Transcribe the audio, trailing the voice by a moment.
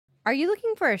Are you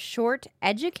looking for a short,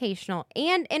 educational,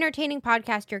 and entertaining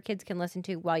podcast your kids can listen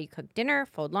to while you cook dinner,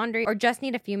 fold laundry, or just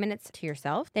need a few minutes to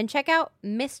yourself? Then check out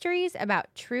Mysteries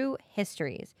About True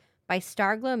Histories by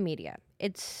Starglow Media.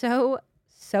 It's so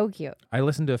cute. I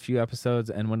listened to a few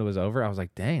episodes, and when it was over, I was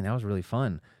like, dang, that was really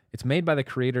fun. It's made by the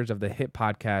creators of the hit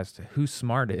podcast Who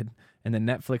Smarted and the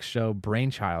Netflix show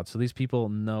Brainchild, so these people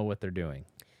know what they're doing.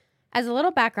 As a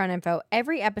little background info,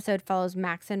 every episode follows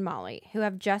Max and Molly, who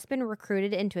have just been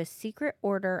recruited into a secret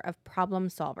order of problem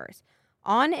solvers,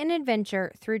 on an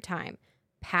adventure through time,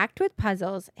 packed with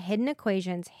puzzles, hidden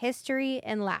equations, history,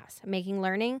 and laughs, making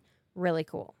learning really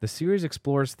cool. The series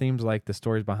explores themes like the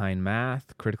stories behind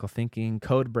math, critical thinking,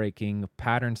 code breaking,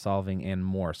 pattern solving, and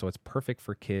more, so it's perfect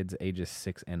for kids ages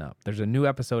 6 and up. There's a new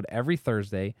episode every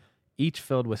Thursday, each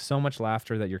filled with so much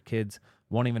laughter that your kids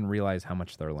won't even realize how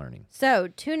much they're learning. So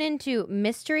tune into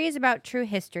Mysteries About True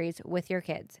Histories with your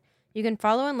kids. You can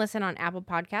follow and listen on Apple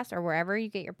Podcasts or wherever you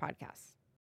get your podcasts.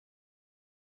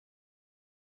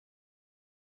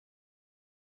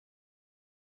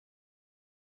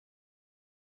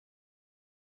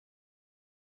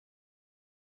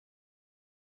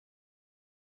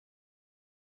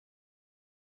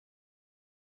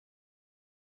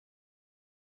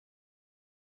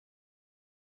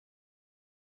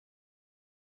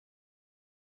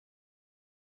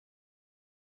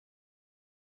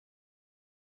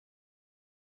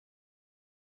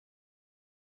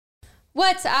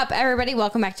 What's up, everybody?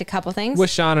 Welcome back to Couple Things. With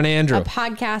Sean and Andrew. A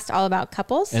podcast all about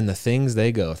couples. And the things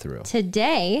they go through.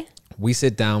 Today, we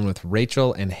sit down with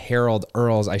Rachel and Harold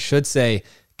Earls. I should say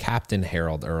Captain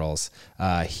Harold Earls.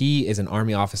 He is an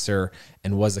Army officer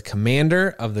and was a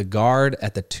commander of the guard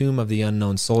at the Tomb of the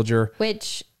Unknown Soldier.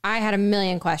 Which I had a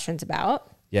million questions about.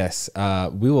 Yes.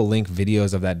 We will link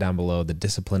videos of that down below. The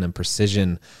discipline and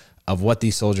precision of what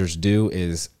these soldiers do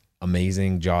is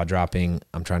amazing, jaw-dropping.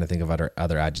 I'm trying to think of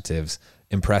other adjectives.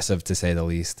 Impressive, to say the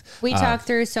least. We talked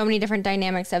through so many different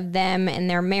dynamics of them and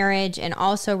their marriage, and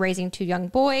also raising 2 young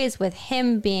boys, with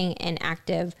him being an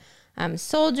active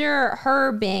soldier,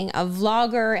 her being a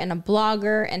vlogger and a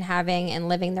blogger, and having and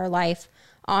living their life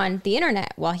on the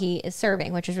internet while he is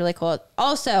serving, which is really cool.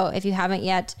 Also, if you haven't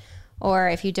yet, or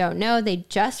if you don't know, they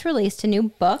just released a new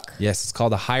book. Yes, it's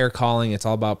called A Higher Calling. It's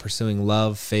all about pursuing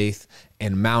love, faith,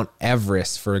 and Mount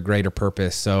Everest for a greater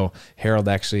purpose. So Harold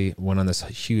actually went on this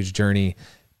huge journey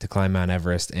to climb Mount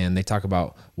Everest, and they talk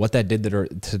about what that did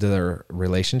to their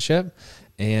relationship.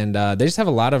 And they just have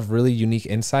a lot of really unique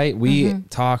insight. We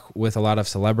talk with a lot of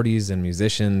celebrities and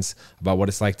musicians about what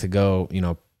it's like to go,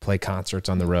 play concerts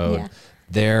on the road,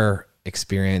 their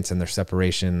experience and their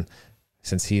separation,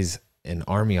 since he's an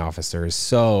Army officer, is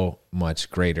so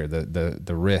much greater.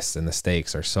 The risks and the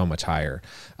stakes are so much higher.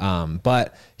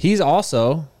 But he's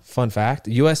also, fun fact,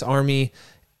 U.S. Army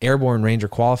Airborne Ranger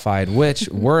qualified, which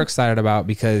we're excited about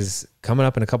because coming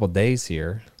up in a couple days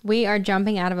here, we are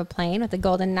jumping out of a plane with the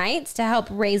Golden Knights to help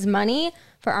raise money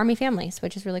for Army families,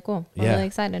 which is really cool. We're really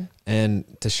excited. And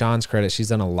to Sean's credit, she's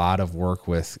done a lot of work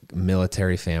with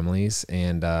military families,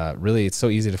 and really it's so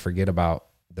easy to forget about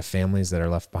the families that are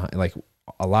left behind. Like,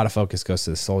 a lot of focus goes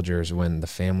to the soldiers when the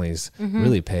families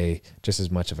really pay just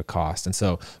as much of a cost. And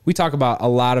so we talk about a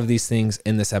lot of these things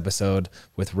in this episode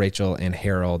with Rachel and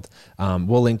Harold.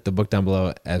 We'll link the book down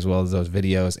below, as well as those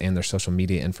videos and their social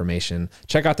media information.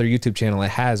 Check out their YouTube channel.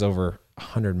 It has over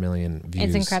 100 million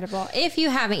views. It's incredible. If you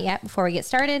haven't yet, before we get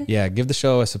started, give the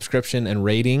show a subscription and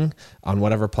rating on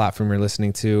whatever platform you're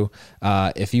listening to.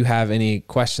 If you have any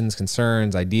questions,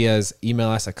 concerns, ideas, email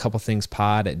us at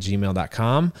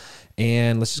couplethingspod@gmail.com.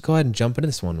 And let's just go ahead and jump into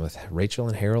this one with Rachel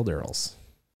and Harold Earls.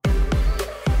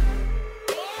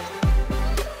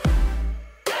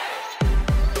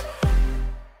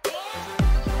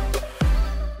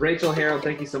 Rachel, Harold,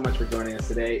 thank you so much for joining us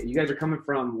today. You guys are coming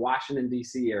from Washington,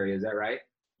 D.C. area, is that right?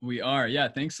 We are, yeah.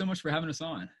 Thanks so much for having us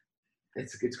on.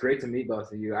 It's great to meet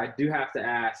both of you. I do have to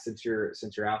ask, since you're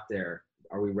out there,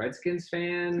 are we Redskins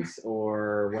fans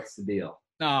or what's the deal?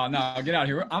 No, get out of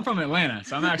here. I'm from Atlanta,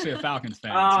 so I'm actually a Falcons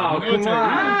fan. Oh, so come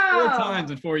on. 4 times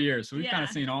in 4 years, so we've kind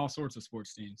of seen all sorts of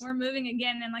sports teams. We're moving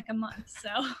again in like a month, so.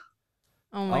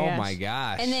 Oh my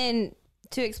gosh. And then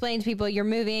to explain to people, are you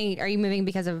moving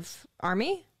because of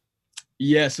Army?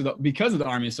 Yeah, so because of the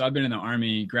Army, so I've been in the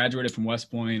Army, graduated from West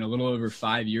Point a little over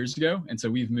 5 years ago, and so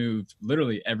we've moved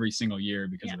literally every single year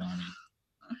because of the Army.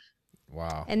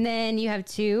 Wow. And then you have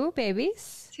 2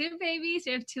 babies. 2 babies.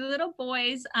 We have 2 little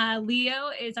boys. Leo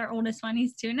is our oldest one.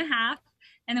 He's 2.5.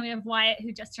 And then we have Wyatt,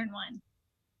 who just turned 1.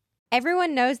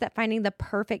 Everyone knows that finding the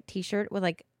perfect t-shirt with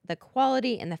like the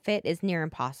quality and the fit is near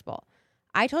impossible.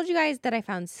 I told you guys that I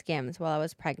found Skims while I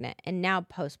was pregnant, and now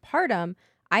postpartum,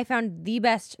 I found the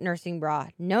best nursing bra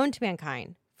known to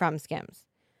mankind from Skims.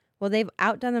 Well, they've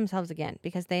outdone themselves again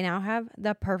because they now have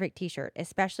the perfect t-shirt,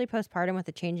 especially postpartum with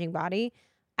a changing body.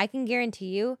 I can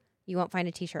guarantee you won't find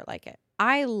a t-shirt like it.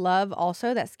 I love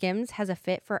also that Skims has a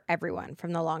fit for everyone,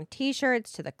 from the long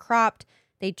t-shirts to the cropped.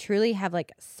 They truly have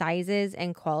like sizes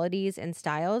and qualities and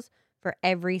styles for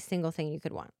every single thing you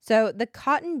could want. So the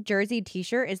cotton jersey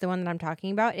t-shirt is the one that I'm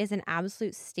talking about. It is an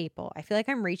absolute staple. I feel like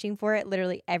I'm reaching for it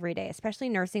literally every day, especially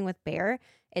nursing with Bear.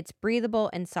 It's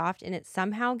breathable and soft, and it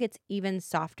somehow gets even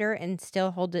softer and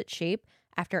still holds its shape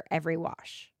after every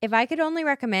wash. If I could only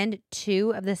recommend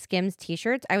 2 of the Skims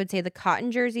t-shirts, I would say the cotton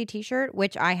jersey t-shirt,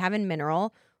 which I have in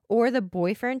mineral, or the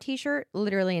boyfriend t-shirt,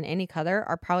 literally in any color,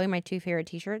 are probably my 2 favorite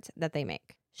t-shirts that they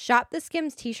make. Shop the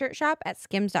Skims t-shirt shop at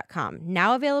skims.com.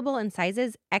 Now available in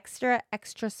sizes extra,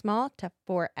 extra small to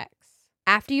 4X.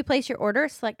 After you place your order,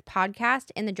 select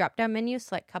podcast in the drop-down menu,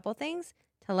 select couple things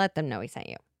to let them know we sent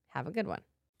you. Have a good one.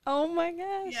 Oh my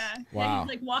gosh. Yeah. Wow. He's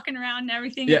like walking around and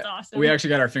everything. Yeah, It's awesome. we actually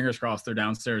got our fingers crossed. They're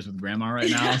downstairs with grandma right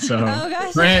now. So Oh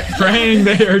gosh. praying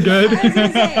they are good. I was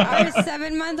gonna say our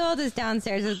 7-month-old is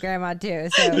downstairs with grandma too.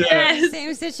 So Yes.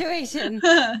 same situation.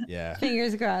 Yeah,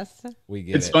 Fingers crossed. we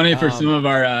get It's it. funny for some of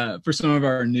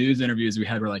our news interviews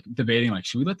we're like debating, like,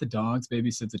 should we let the dogs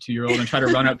babysit the 2-year-old and try to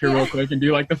run up here real quick and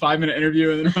do like the 5-minute interview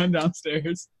and then run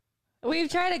downstairs?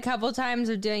 We've tried a couple times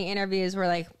of doing interviews where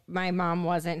like my mom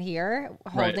wasn't here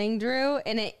holding Drew,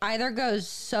 and it either goes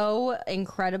so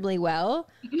incredibly well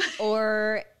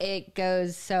or it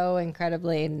goes so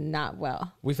incredibly not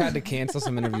well. We've had to cancel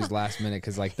some interviews last minute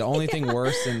because like the only thing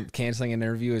worse than canceling an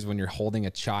interview is when you're holding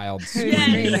a child screaming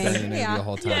screaming. during an interview Yeah. the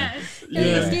whole time.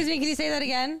 Yes. Excuse me, can you say that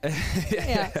again?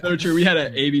 Yeah. So true. We had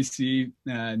an ABC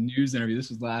news interview. This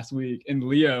was last week, and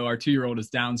Leo, our 2-year-old, is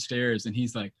downstairs, and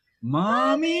he's like,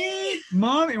 "Mommy,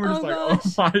 mommy," and we're just Oh, like,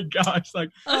 gosh. "Oh my gosh!" Like,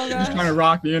 Oh, just gosh. trying to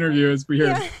rock the interview as we hear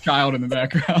Yeah. a child in the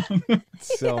background.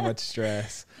 So much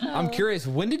stress. I'm curious,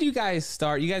 when did you guys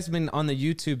start? You guys have been on the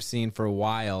YouTube scene for a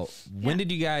while. When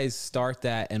did you guys start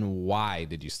that, and why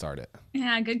did you start it?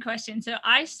 Yeah, good question. So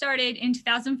I started in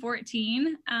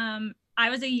 2014. I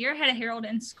was a year ahead of Harold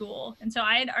in school. And so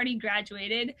I had already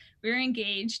graduated. We were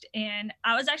engaged. And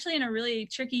I was actually in a really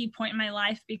tricky point in my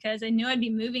life because I knew I'd be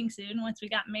moving soon once we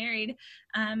got married.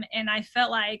 And I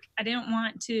felt like I didn't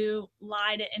want to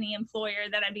lie to any employer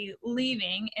that I'd be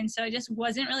leaving. And so I just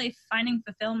wasn't really finding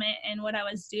fulfillment in what I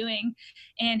was doing.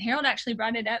 And Harold actually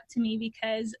brought it up to me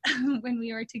because when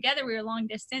we were together, we were long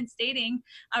distance dating.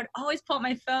 I would always pull up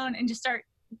my phone and just start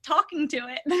talking to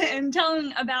it and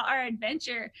telling about our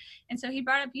adventure. And so he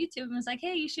brought up YouTube and was like,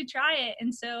 "Hey, you should try it."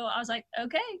 And so I was like,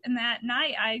 okay. And that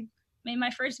night I made my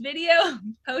first video,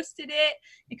 posted it.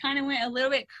 It kind of went a little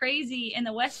bit crazy in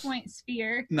the West Point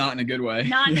sphere. Not in a good way.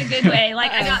 Not in a good way.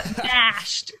 Like I got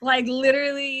bashed. Like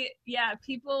literally, yeah,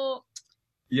 people.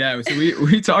 Yeah, so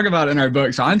we talk about it in our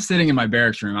book. So I'm sitting in my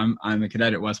barracks room. I'm a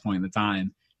cadet at West Point at the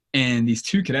time. And these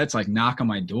 2 cadets like knock on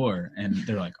my door and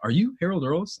they're like, "Are you Harold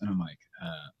Earls?" And I'm like,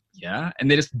 yeah. And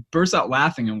they just burst out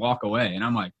laughing and walk away. And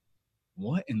I'm like,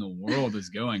 what in the world is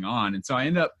going on? And so I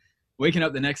end up waking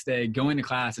up the next day, going to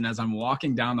class. And as I'm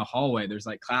walking down the hallway, there's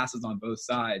like classes on both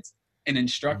sides. And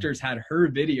instructors had her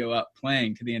video up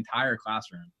playing to the entire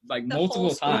classroom, like The multiple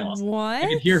whole school. times. What? I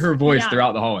could hear her voice Yeah.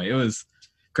 throughout the hallway. It was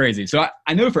crazy. So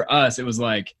I know for us, it was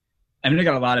like, I mean, I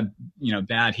got a lot of,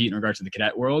 bad heat in regards to the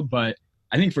cadet world, but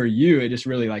I think for you, it just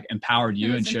really like empowered you It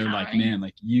and was showed like, empowering. man,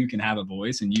 like you can have a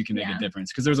voice and you can make Yeah. a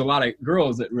difference. Cause there's a lot of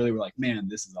girls that really were like, man,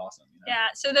 this is awesome. You know? Yeah,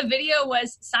 so the video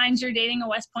was signs you're dating a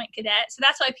West Point cadet. So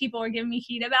that's why people were giving me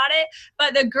heat about it.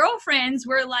 But the girlfriends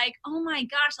were like, "Oh my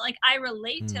gosh, like I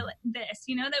relate to this,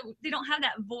 that they don't have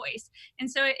that voice." And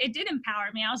so it did empower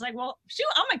me. I was like, well, shoot,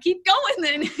 I'm going to keep going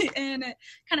then. And it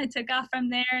kind of took off from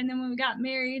there. And then when we got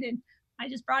married, and I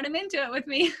just brought him into it with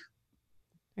me.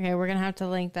 Okay, we're gonna have to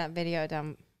link that video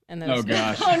down in the Oh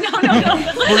gosh. Oh,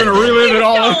 no. We're going to relive it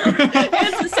all.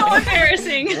 It's so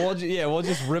embarrassing. We'll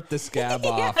just rip the scab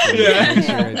off. And Yeah. make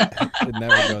sure it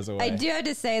never goes away. I do have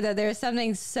to say that there's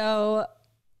something so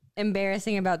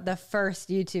embarrassing about the first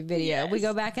YouTube video. We Yes.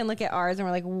 go back and look at ours and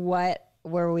we're like, what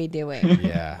were we doing?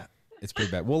 Yeah, it's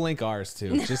pretty bad. We'll link ours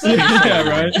too. Just Yeah,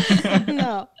 right.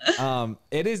 No.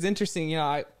 It is interesting.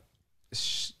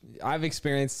 I've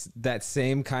experienced that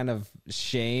same kind of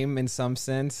shame in some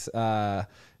sense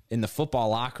in the football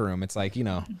locker room. It's like, you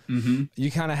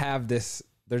kind of have this,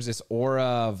 there's this aura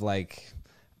of like,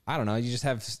 I don't know. You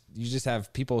just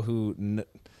have people who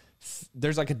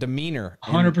there's like a demeanor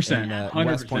 100%, in the 100%.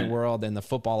 West Point world and the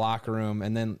football locker room,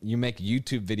 and then you make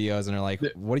YouTube videos and they're like,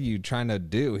 what are you trying to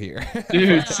do here?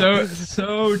 Dude,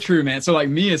 so true, man. So like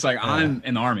me, it's like I'm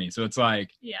in the Army, so it's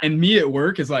like, and me at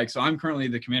work is like, so I'm currently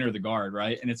the commander of the guard,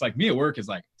 right? And it's like me at work is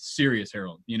like serious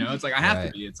Harold, you know? It's like I have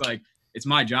to be. It's like it's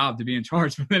my job to be in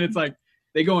charge, but then it's like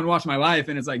they go and watch my life,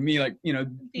 and it's like me, like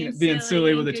being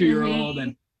silly with a 2-year-old,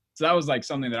 and so that was like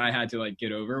something that I had to like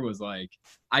get over, was like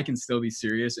I can still be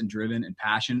serious and driven and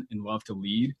passionate and love to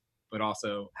lead, but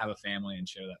also have a family and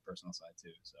share that personal side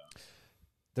too. So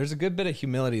there's a good bit of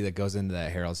humility that goes into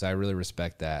that, Harold. So I really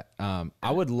respect that.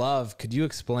 I would love, could you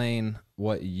explain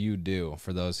what you do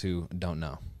for those who don't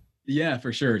know? Yeah,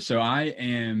 for sure. So I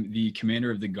am the commander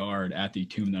of the guard at the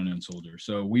Tomb of the Unknown Soldier.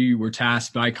 So we were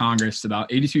tasked by Congress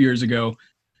about 82 years ago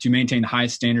to maintain the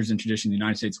highest standards and traditions of the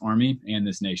United States Army and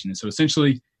this nation. And so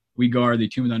essentially we guard the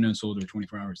Tomb of the Unknown Soldier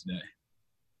 24 hours a day.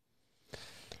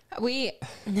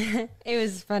 It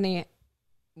was funny.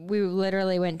 We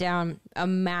literally went down a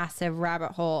massive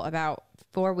rabbit hole about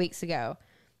 4 weeks ago,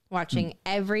 watching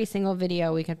every single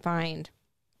video we could find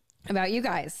about you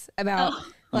guys, about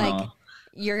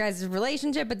your guys'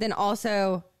 relationship, but then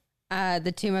also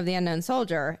the Tomb of the Unknown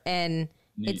Soldier. And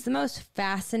it's the most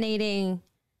fascinating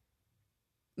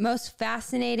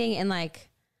and like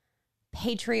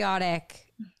patriotic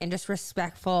and just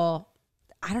respectful.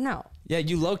 I don't know. Yeah,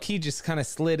 you low key just kind of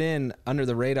slid in under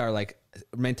the radar, like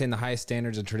maintain the highest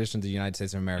standards and traditions of the United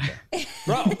States of America.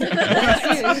 Bro, That's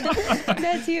huge.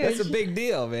 That's huge. That's a big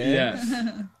deal,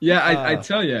 man. I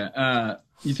tell you,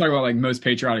 you talk about like most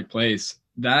patriotic place.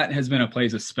 That has been a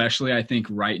place, especially I think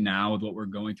right now with what we're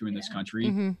going through in this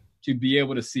country, to be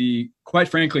able to see, quite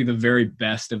frankly, the very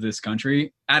best of this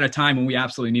country at a time when we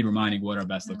absolutely need reminding what our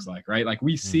best looks like, right? Like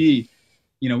we see,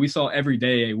 we saw every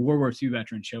day a World War II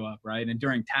veteran show up, right? And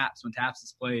during TAPS, when TAPS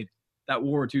is played, that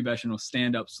World War II veteran will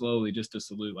stand up slowly just to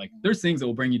salute. Like there's things that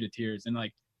will bring you to tears. And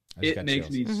like, it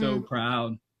makes me so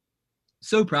proud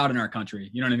in our country.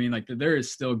 You know what I mean? Like there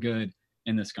is still good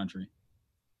in this country.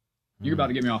 You're about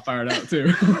to get me all fired up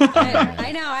too.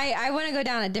 I know. I want to go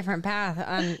down a different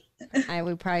path.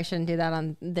 We probably shouldn't do that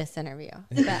on this interview.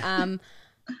 But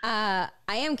I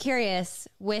am curious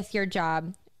with your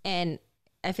job, and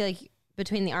I feel like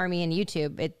between the Army and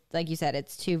YouTube, it, like you said,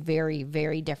 it's two very,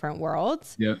 very different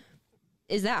worlds. Yep.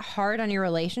 Is that hard on your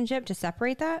relationship to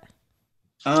separate that?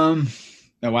 Oh,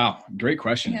 wow. Great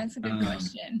question. Yeah, that's a good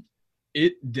question.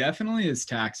 It definitely is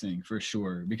taxing for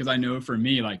sure, because I know for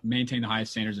me, like maintain the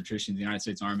highest standards of tradition in the United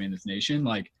States Army and this nation.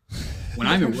 Like when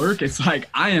I'm at work, it's like,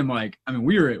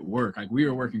 we are at work. Like we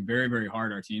are working very, very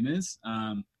hard. Our team is,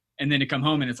 and then to come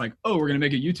home and it's like, oh, we're going to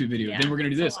make a YouTube video. Then we're going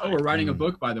to do this. Oh, we're writing a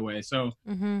book, by the way. So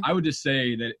I would just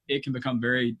say that it can become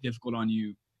very difficult on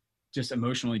you, just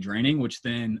emotionally draining, which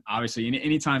then obviously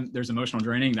anytime there's emotional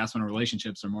draining, that's when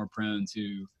relationships are more prone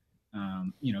to,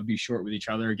 be short with each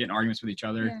other, get in arguments with each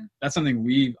other. Yeah. That's something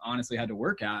we've honestly had to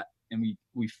work at, and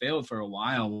we failed for a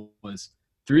while, was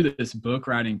through this book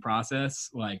writing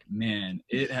process. Like, man,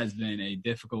 it has been a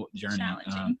difficult journey.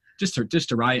 Just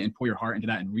to write and pour your heart into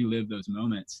that and relive those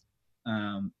moments.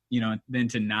 Then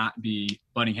to not be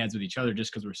butting heads with each other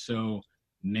just because we're so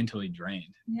mentally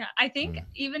drained. Yeah, I think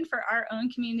even for our own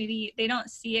community, they don't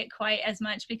see it quite as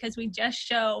much because we just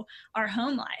show our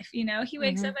home life. He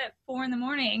wakes up at 4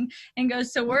 a.m. and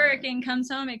goes to work and comes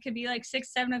home. It could be like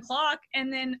 6, 7 o'clock,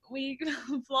 and then we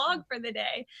vlog for the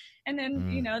day, and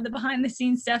then the behind the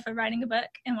scenes stuff of writing a book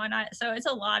and whatnot. So it's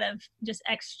a lot of just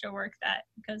extra work that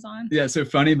goes on. Yeah, so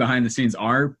funny behind the scenes,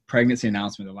 our pregnancy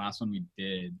announcement, the last one we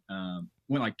did,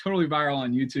 went like totally viral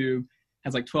on YouTube.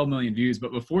 Has like 12 million views,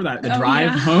 but before that, the drive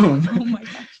home. Oh my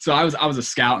gosh. So I was a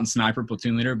scout and sniper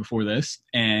platoon leader before this,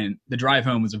 and the drive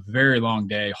home was a very long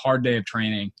day, hard day of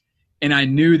training. And I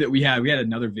knew that we had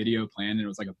another video planned, and it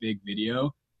was like a big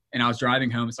video. And I was driving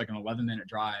home. It's like an 11-minute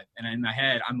drive, and in my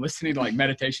head, I'm listening to like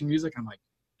meditation music. I'm like,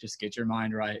 just get your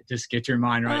mind right. Just get your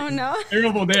mind right. Oh no!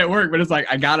 Terrible day at work, but it's like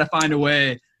I gotta find a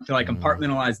way to like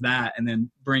compartmentalize that and then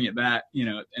bring it back, in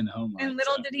the home life. And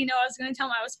little did he know I was going to tell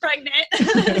him I was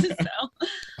pregnant. So.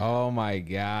 Oh my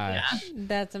gosh. Yeah.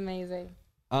 That's amazing.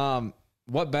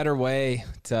 What better way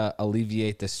to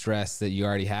alleviate the stress that you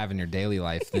already have in your daily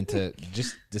life than to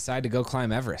just decide to go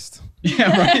climb Everest?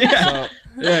 Yeah, right. Yeah, so,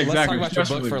 yeah, exactly. Let's talk about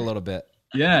your book for a little bit.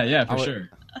 Yeah, for sure.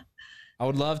 I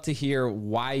would love to hear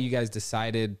why you guys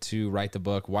decided to write the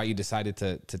book, why you decided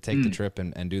to take the trip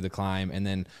and do the climb. And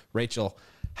then Rachel,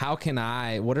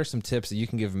 what are some tips that you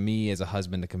can give me as a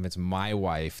husband to convince my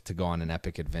wife to go on an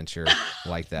epic adventure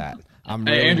like that?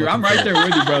 Hey, Andrew, I'm right there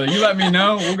with you, brother. You let me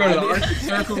know. We'll go to the Arctic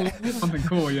Circle. We'll do something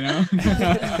cool,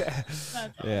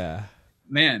 Yeah.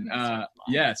 Man, Yes,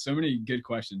 yeah, so many good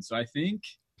questions. So I think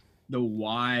the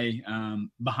why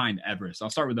behind Everest. I'll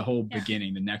start with the whole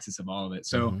beginning, the nexus of all of it.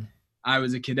 So I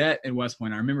was a cadet at West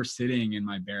Point. I remember sitting in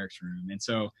my barracks room. And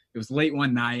so it was late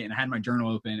one night and I had my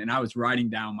journal open and I was writing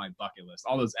down my bucket list,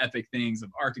 all those epic things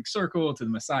of Arctic Circle to the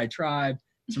Maasai tribe,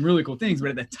 some really cool things. But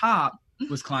at the top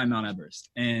was climb Mount Everest.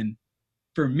 And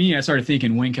for me, I started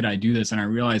thinking, when could I do this? And I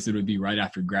realized it would be right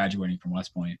after graduating from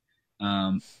West Point.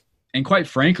 And quite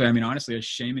frankly, I mean, honestly,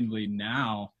 ashamedly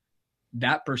now,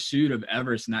 that pursuit of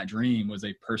Everest and that dream was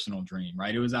a personal dream,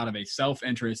 right? It was out of a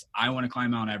self-interest. I want to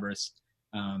climb Mount Everest.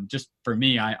 Just for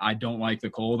me, I don't like the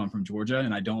cold. I'm from Georgia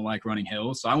and I don't like running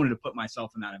hills. So I wanted to put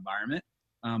myself in that environment.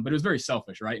 But it was very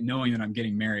selfish, right? Knowing that I'm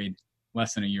getting married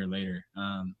less than a year later.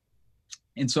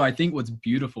 And so I think what's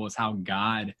beautiful is how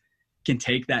God can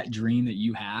take that dream that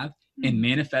you have and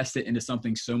manifest it into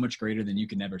something so much greater than you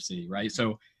can never see, right?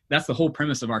 So that's the whole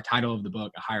premise of our title of the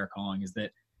book, A Higher Calling, is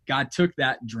that God took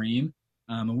that dream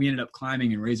and we ended up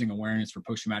climbing and raising awareness for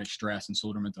post-traumatic stress and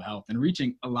soldier mental health and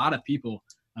reaching a lot of people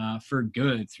for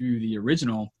good through the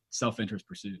original self-interest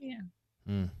pursuit.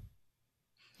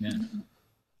 Yeah.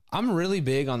 I'm really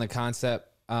big on the concept.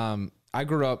 I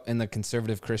grew up in the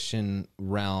conservative Christian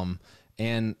realm,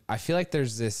 and I feel like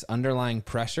there's this underlying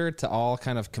pressure to all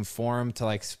kind of conform, to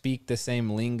like speak the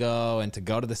same lingo and to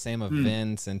go to the same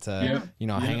events and to,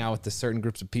 hang out with the certain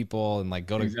groups of people and like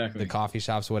go to the coffee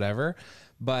shops, whatever.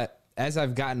 But as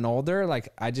I've gotten older, like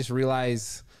I just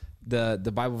realize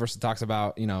the Bible verse that talks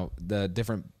about, the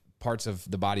different parts of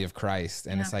the body of Christ.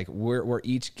 And it's like, we're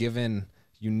each given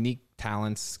unique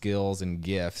talents, skills, and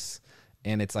gifts.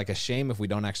 And it's like a shame if we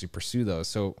don't actually pursue those.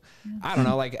 So I don't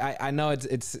know, like I know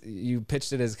it's you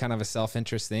pitched it as kind of a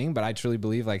self-interest thing, but I truly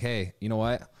believe like, hey, you know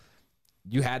what?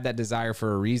 You had that desire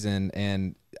for a reason.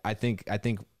 And I think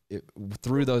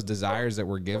through those desires that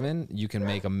we're given, you can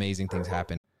make amazing things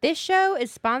happen. This show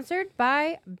is sponsored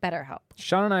by BetterHelp.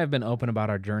 Sean and I have been open about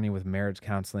our journey with marriage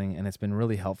counseling, and it's been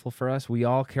really helpful for us. We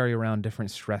all carry around different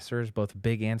stressors, both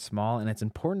big and small, and it's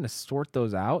important to sort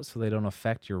those out so they don't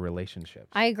affect your relationship.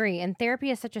 I agree. And therapy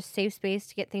is such a safe space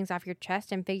to get things off your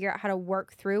chest and figure out how to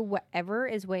work through whatever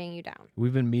is weighing you down.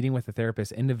 We've been meeting with a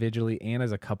therapist individually and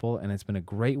as a couple, and it's been a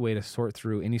great way to sort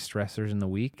through any stressors in the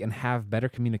week and have better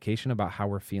communication about how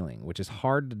we're feeling, which is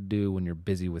hard to do when you're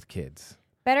busy with kids.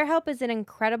 BetterHelp is an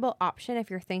incredible option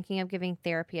if you're thinking of giving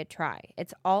therapy a try.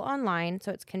 It's all online,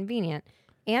 so it's convenient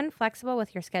and flexible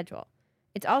with your schedule.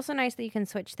 It's also nice that you can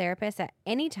switch therapists at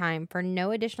any time for no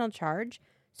additional charge,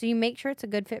 so you make sure it's a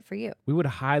good fit for you. We would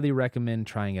highly recommend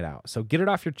trying it out. So get it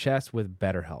off your chest with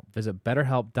BetterHelp. Visit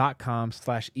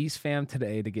BetterHelp.com/EastFam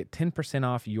today to get 10%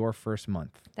 off your first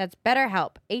month. That's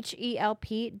BetterHelp,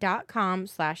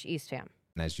 HELP.com/EastFam.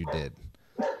 As you did.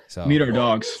 So Meet our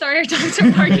dogs. Sorry, our dogs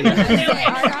are barking.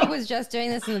 Our dog was just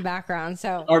doing this in the background,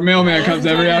 so Our mailman comes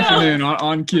every afternoon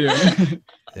on cue.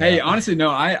 Hey, honestly, no,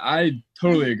 I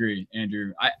totally agree,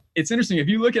 Andrew. It's interesting. If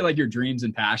you look at like your dreams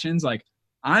and passions, like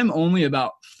I'm only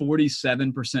about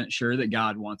 47% sure that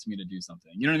God wants me to do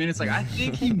something. You know what I mean? It's like, I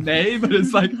think he may, but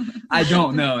it's like, I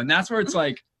don't know. And that's where it's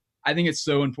like, I think it's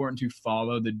so important to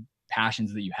follow the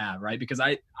passions that you have, right? Because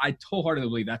I wholeheartedly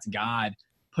believe that's God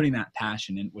putting that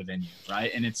passion within you, right?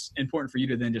 And it's important for you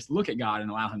to then just look at God and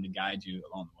allow him to guide you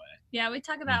along the way. Yeah, we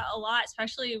talk about a lot,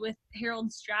 especially with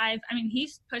Harold's drive. I mean,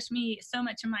 he's pushed me so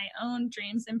much in my own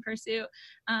dreams and pursuit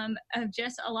of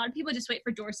just a lot of people just wait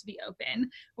for doors to be open.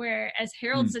 Whereas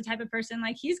Harold's the type of person,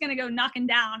 like he's going to go knocking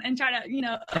down and try to,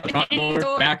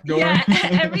 Back door. Yeah,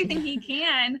 everything he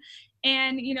can.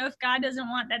 And, if God doesn't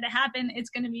want that to happen, it's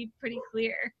going to be pretty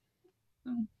clear.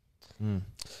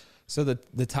 So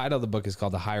the title of the book is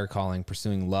called The Higher Calling,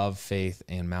 Pursuing Love, Faith,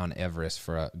 and Mount Everest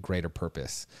for a Greater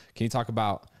Purpose. Can you talk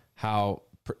about how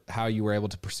you were able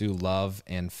to pursue love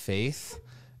and faith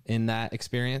in that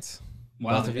experience?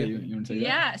 Wow. Both of you? You want to take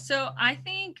Yeah. So I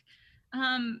think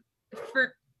I'm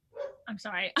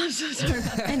sorry. I'm so sorry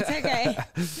about that. it's okay.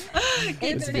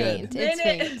 It's faint. It's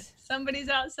faint. Somebody's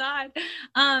outside.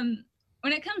 When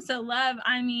it comes to love,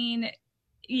 I mean,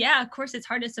 yeah, of course it's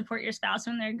hard to support your spouse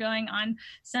when they're going on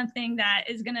something that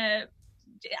is going to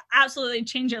absolutely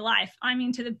change your life. I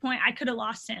mean, to the point I could have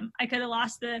lost him. I could have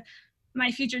lost my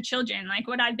future children, like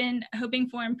what I've been hoping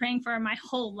for and praying for my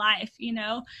whole life,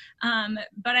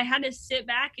 but I had to sit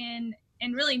back and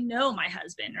really know my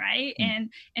husband, right? And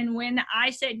when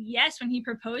I said yes, when he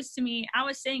proposed to me, I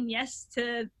was saying yes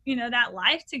to, that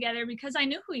life together because I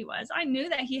knew who he was. I knew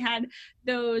that he had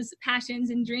those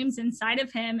passions and dreams inside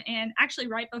of him. And actually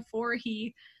right before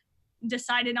he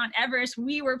decided on Everest,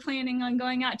 we were planning on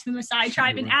going out to the Maasai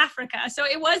tribe in Africa. So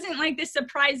it wasn't like this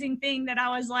surprising thing that I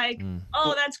was like,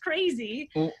 oh, that's crazy.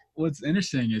 Well, what's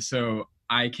interesting is, so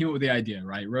I came up with the idea,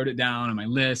 right? Wrote it down on my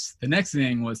list. The next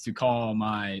thing was to call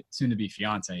my soon-to-be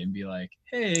fiance and be like,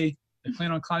 hey, I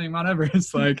plan on climbing Mount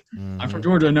Everest. Like, I'm from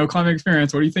Georgia, no climbing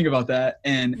experience. What do you think about that?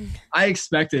 And I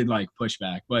expected like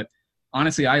pushback, but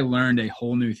honestly, I learned a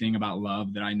whole new thing about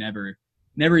love that I never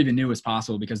even knew was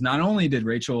possible, because not only did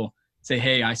Rachel say,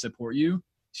 hey, I support you,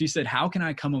 she said, how can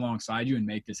I come alongside you and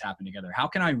make this happen together? How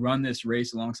can I run this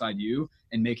race alongside you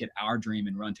and make it our dream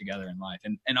and run together in life?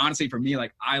 And honestly, for me,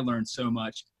 like, I learned so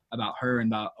much about her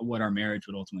and about what our marriage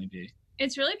would ultimately be.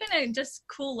 It's really been a just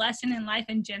cool lesson in life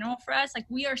in general for us. Like,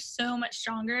 we are so much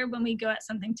stronger when we go at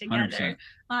something together. 100%.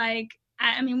 Like,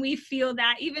 I mean, we feel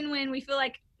that even when we feel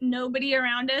like nobody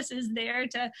around us is there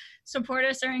to support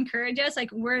us or encourage us,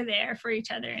 like, we're there for each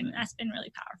other. And that's been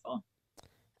really powerful.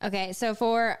 Okay. So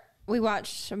we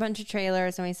watched a bunch of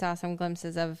trailers and we saw some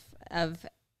glimpses of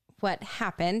what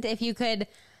happened. If you could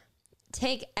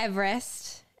take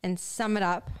Everest and sum it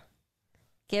up,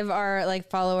 give our like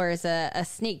followers a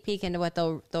sneak peek into what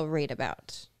they'll read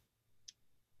about.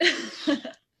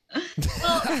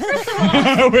 Well, first of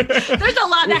all, there's a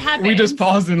lot that happens. We just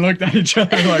paused and looked at each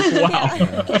other like,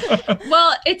 wow.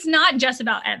 Well, it's not just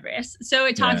about Everest. So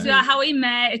it talks about how we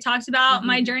met. It talks about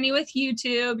my journey with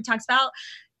YouTube. It talks about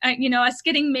us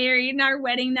getting married and our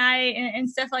wedding night and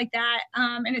stuff like that.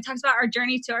 And it talks about our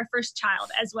journey to our first child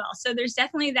as well. So there's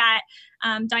definitely that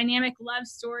dynamic love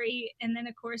story. And then,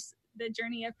 of course, the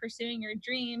journey of pursuing your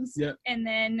dreams. Yep. And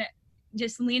then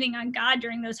just leaning on God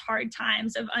during those hard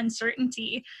times of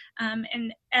uncertainty.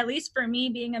 And at least for me,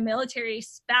 being a military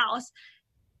spouse,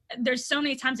 there's so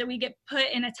many times that we get put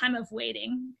in a time of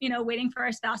waiting for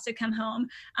our spouse to come home.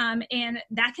 And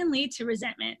that can lead to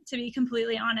resentment, to be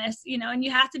completely honest, and you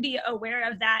have to be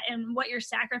aware of that and what you're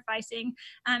sacrificing,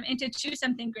 and to choose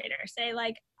something greater. Say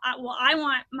like, I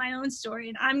want my own story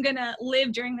and I'm going to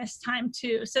live during this time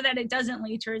too, so that it doesn't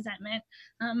lead to resentment.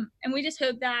 And we just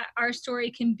hope that our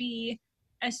story can be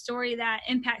a story that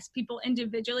impacts people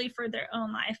individually for their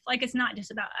own life. Like, it's not just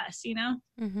about us,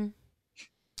 Mm-hmm.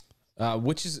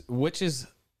 Which is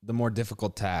the more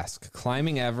difficult task,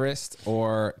 climbing Everest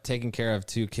or taking care of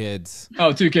 2 kids?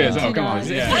 Oh, 2 kids. Oh, come on.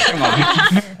 Yeah, come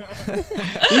on.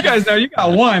 You guys know you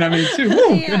got 1. I mean, 2.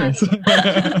 Woo, goodness.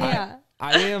 Yeah.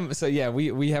 I am. So yeah,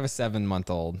 we have a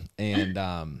 7-month-old, and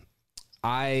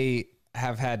I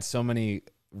have had so many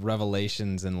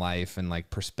revelations in life and like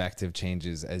perspective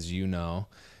changes, as you know.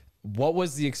 What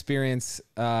was the experience?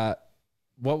 What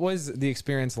was the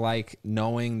experience like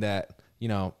knowing that,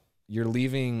 you're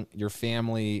leaving your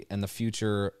family and the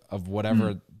future of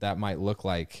whatever that might look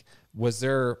like? Was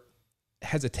there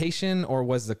hesitation, or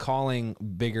was the calling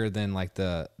bigger than like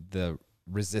the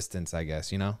resistance, I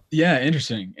guess, Yeah.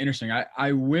 Interesting.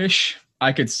 I wish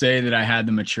I could say that I had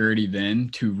the maturity then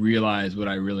to realize what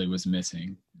I really was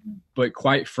missing. But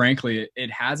quite frankly,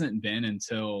 it hasn't been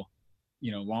until,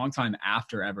 long time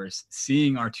after Everest,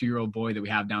 seeing our 2-year-old boy that we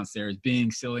have downstairs being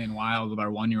silly and wild with our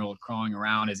 1-year-old crawling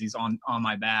around as he's on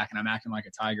my back and I'm acting like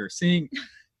a tiger, seeing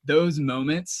those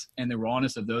moments and the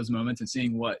rawness of those moments and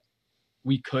seeing what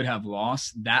we could have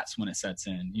lost, that's when it sets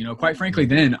in. Quite frankly,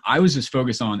 then I was just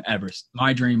focused on Everest,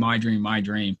 my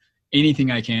dream,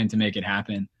 anything I can to make it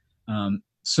happen.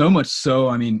 So much so,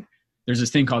 I mean, there's this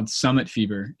thing called summit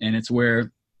fever, and it's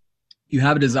where you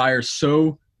have a desire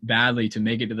so badly to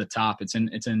make it to the top. It's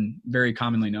in very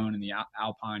commonly known in the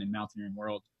alpine and mountaineering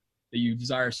world, that you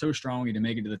desire so strongly to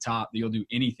make it to the top that you'll do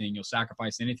anything, you'll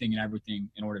sacrifice anything and everything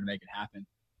in order to make it happen.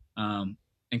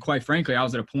 And quite frankly, I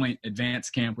was at a point,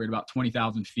 advanced camp, we're at about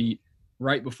 20,000 feet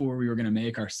right before we were going to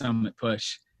make our summit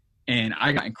push. And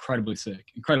I got incredibly sick.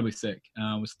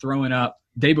 Was throwing up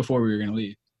day before we were going to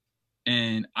leave.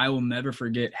 And I will never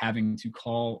forget having to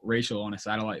call Rachel on a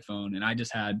satellite phone. And I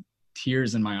just had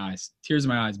tears in my eyes,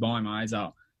 bawling my eyes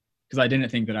out, because I didn't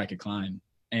think that I could climb.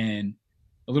 And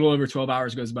a little over 12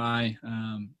 hours goes by.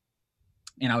 And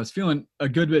I was feeling a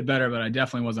good bit better, but I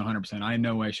definitely wasn't 100%. I in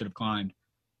no way should have climbed.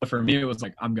 But for me, it was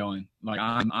like, I'm going. Like,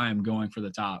 I am going for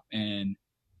the top. And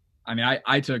I mean,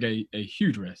 I took a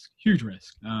huge risk.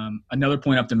 Another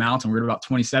point up the mountain, we were at about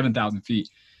 27,000 feet.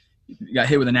 Got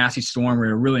hit with a nasty storm. We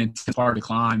were a really intense part to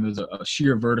climb. It was a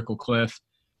sheer vertical cliff,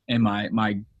 and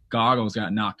my goggles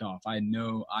got knocked off. I had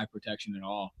no eye protection at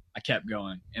all. I kept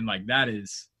going. And like, that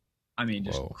is, I mean,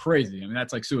 just crazy. I mean,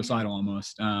 that's like suicidal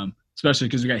almost, especially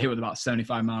because we got hit with about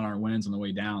 75-mile-an-hour winds on the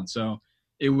way down. So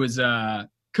it was,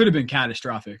 could have been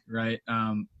catastrophic, right?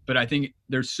 But I think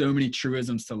there's so many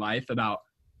truisms to life about,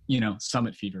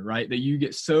 summit fever, right? That you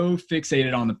get so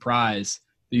fixated on the prize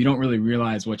that you don't really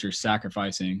realize what you're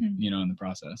sacrificing, you know, in the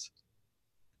process.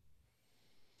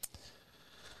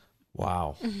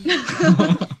 Wow.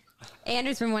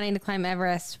 Andrew's been wanting to climb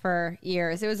Everest for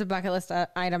years. It was a bucket list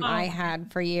item I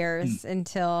had for years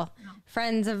until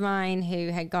friends of mine who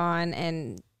had gone,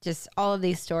 and just all of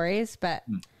these stories. But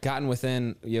gotten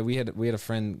within, we had a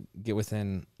friend get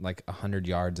within like 100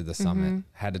 yards of the summit,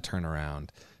 had to turn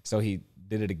around. So he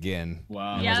did it again.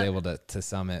 Wow. And was able to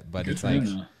summit. But it's like,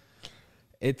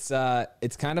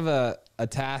 it's kind of a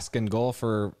task and goal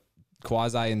for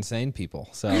quasi insane people.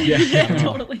 So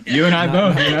Totally. You and I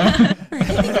both, you know?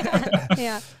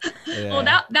 yeah. Well,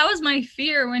 that was my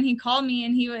fear when he called me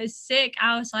and he was sick.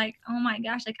 I was like, oh my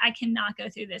gosh, like I cannot go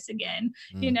through this again.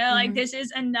 You know, like this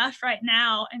is enough right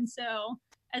now. And so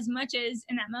as much as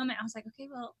in that moment, I was like, okay,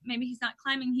 well, maybe he's not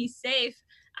climbing, he's safe.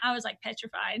 I was like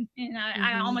petrified, and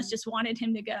I almost just wanted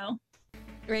him to go.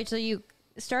 Rachel, you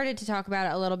started to talk about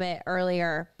it a little bit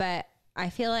earlier, but I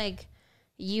feel like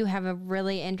you have a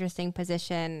really interesting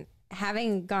position,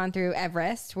 having gone through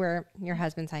Everest, where your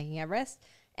husband's hiking Everest,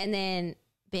 and then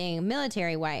being a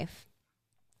military wife.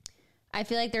 I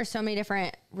feel like there's so many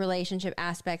different relationship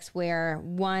aspects where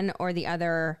one or the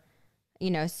other, you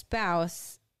know,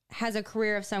 spouse has a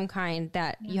career of some kind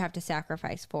that you have to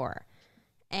sacrifice for.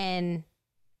 And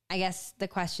I guess the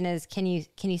question is, can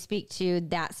you speak to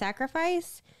that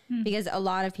sacrifice? Because a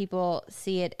lot of people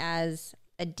see it as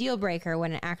a deal breaker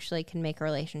when it actually can make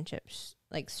relationships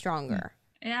like stronger.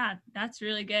 Yeah, that's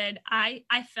really good. I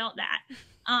felt that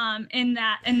in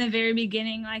the very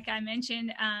beginning, like I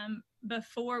mentioned,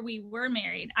 before we were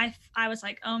married, I was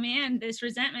like, oh man, this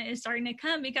resentment is starting to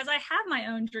come because I have my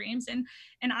own dreams and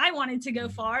I wanted to go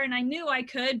far and I knew I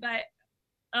could, but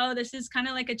oh, this is kind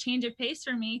of like a change of pace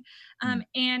for me.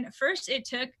 And first it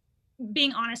took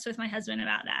being honest with my husband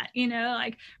about that, you know,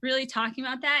 like really talking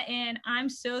about that. And I'm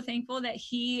so thankful that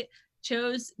he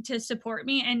chose to support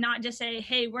me and not just say,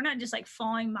 hey, we're not just like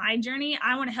following my journey.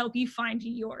 I want to help you find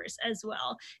yours as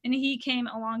well. And he came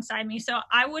alongside me. So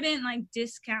I wouldn't like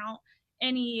discount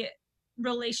any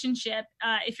relationship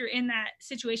if you're in that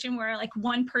situation where like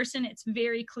one person, it's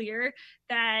very clear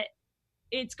that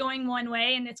it's going one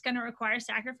way and it's going to require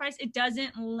sacrifice. It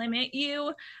doesn't limit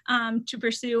you to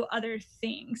pursue other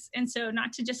things. And so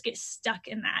not to just get stuck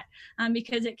in that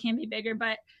because it can be bigger,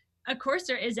 but of course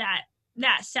there is that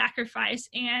sacrifice.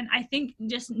 And I think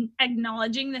just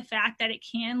acknowledging the fact that it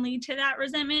can lead to that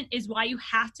resentment is why you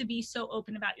have to be so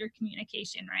open about your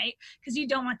communication, right? Because you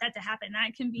don't want that to happen.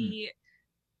 That can be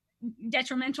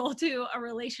detrimental to a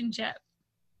relationship.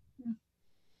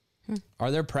 Are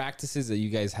there practices that you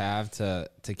guys have to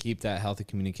keep that healthy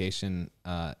communication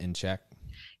in check?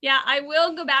 Yeah, I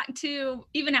will go back to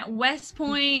even at West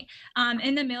Point,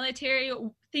 in the military,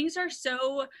 things are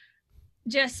so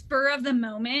just spur of the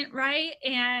moment, right?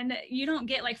 And you don't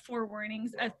get like forewarnings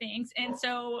of things. And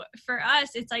so for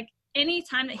us, it's like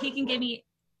anytime that he can give me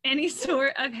any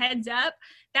sort of heads up,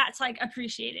 that's like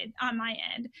appreciated on my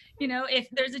end. You know, if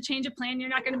there's a change of plan, you're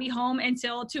not going to be home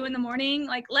until 2 a.m,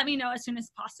 like let me know as soon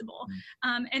as possible.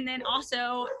 And then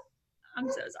also, I'm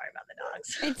so sorry about the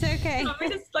dogs. It's okay. Want me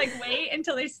to just like wait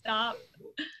until they stop?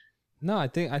 No, I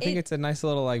think it's a nice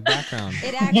little like background.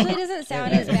 It actually doesn't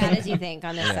sound as bad as you think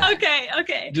on this side.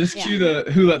 Okay. Just cue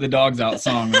the Who Let the Dogs Out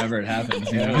song whenever it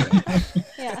happens. You know?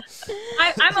 Yeah.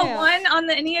 I'm a 1 on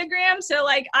the Enneagram, so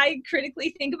like I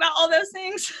critically think about all those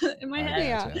things in my head.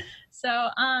 Yeah. So,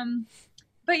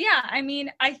 but yeah, I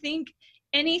mean, I think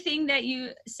anything that you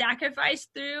sacrifice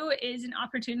through is an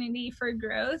opportunity for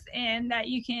growth and that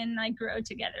you can like grow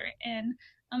together. And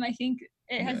I think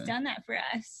it has done that for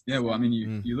us. Yeah, well, I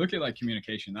mean, you look at like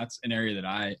communication. That's an area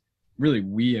that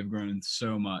we have grown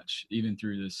so much, even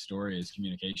through this story, is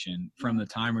communication. From the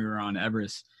time we were on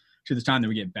Everest to the time that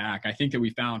we get back, I think that we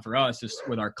found for us, just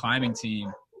with our climbing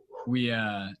team, we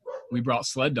brought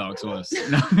sled dogs with us.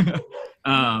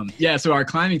 So our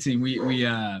climbing team,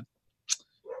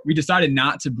 we decided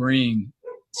not to bring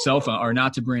cell phone or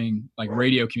not to bring like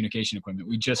radio communication equipment.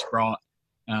 We just brought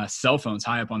cell phones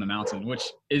high up on the mountain, which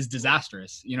is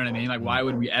disastrous. You know what I mean? Like, why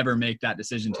would we ever make that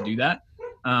decision to do that?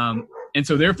 And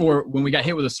so therefore, when we got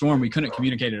hit with a storm, we couldn't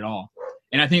communicate at all.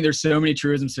 And I think there's so many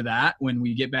truisms to that when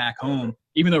we get back home.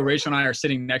 Even though Rachel and I are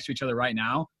sitting next to each other right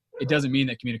now, it doesn't mean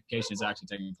that communication is actually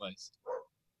taking place.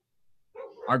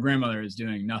 Our grandmother is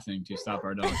doing nothing to stop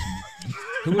our dogs.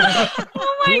 Who would have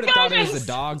Oh my gosh. thought it was the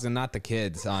dogs and not the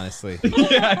kids, honestly?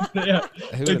 yeah,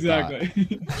 Who would've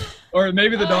exactly. Or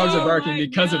maybe the dogs are barking my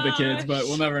because of the kids, gosh. but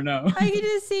we'll never know. I could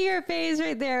just see your face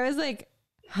right there. It was like,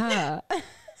 huh.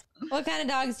 What kind of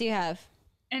dogs do you have?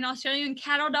 an Australian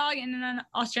cattle dog and an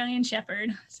Australian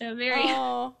shepherd. So very,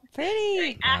 Oh, pretty.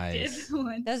 very active Nice.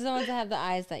 ones. Those are the ones that have the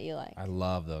eyes that you like. I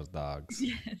love those dogs.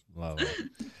 Yes. Love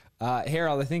it.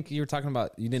 Harold, I think you were talking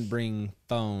about you didn't bring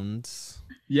phones.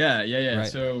 Yeah. Right.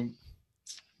 So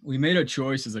we made a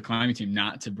choice as a climbing team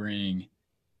not to bring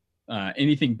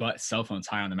anything but cell phones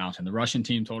high on the mountain. The Russian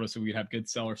team told us that we'd have good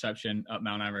cell reception up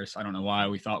Mount Everest. I don't know why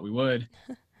we thought we would.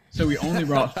 So we only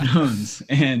brought phones,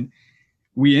 and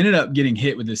we ended up getting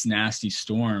hit with this nasty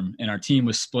storm, and our team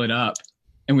was split up,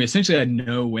 and we essentially had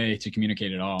no way to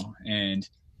communicate at all. And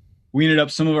we ended up,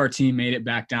 some of our team made it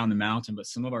back down the mountain, but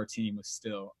some of our team was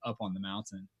still up on the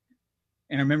mountain.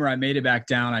 And I remember I made it back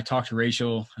down. I talked to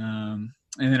Rachel, and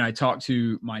then I talked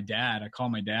to my dad. I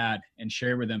called my dad and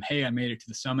shared with him, hey, I made it to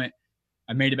the summit.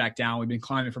 I made it back down. We've been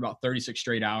climbing for about 36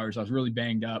 straight hours. I was really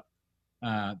banged up,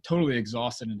 totally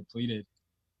exhausted and depleted.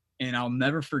 And I'll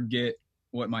never forget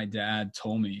what my dad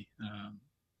told me.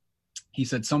 He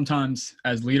said, sometimes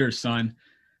as leader's son,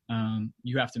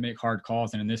 you have to make hard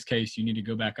calls. And in this case, you need to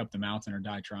go back up the mountain or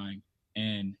die trying.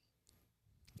 And,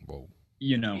 Whoa.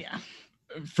 you know, Yeah.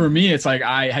 for me, it's like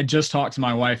I had just talked to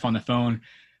my wife on the phone.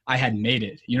 I had made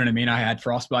it. You know what I mean? I had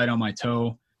frostbite on my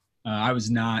toe. I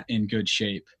was not in good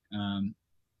shape.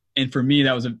 And for me,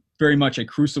 that was very much a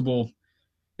crucible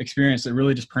experience that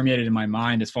really just permeated in my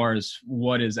mind as far as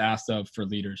what is asked of for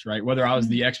leaders, right? Whether I was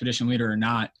the expedition leader or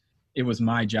not, it was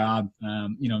my job,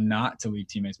 not to leave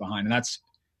teammates behind. And that's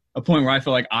a point where I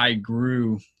feel like I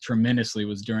grew tremendously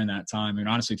was during that time. And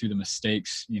honestly, through the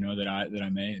mistakes, that I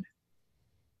made.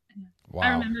 Wow. I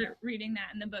remember reading that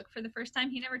in the book for the first time.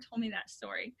 He never told me that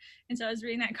story. And so I was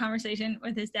reading that conversation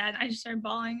with his dad. I just started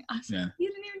bawling. I was like, you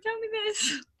didn't even tell me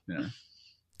this. Yeah.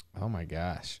 Oh my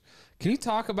gosh. Can you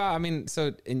talk about,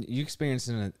 you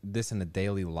experienced this in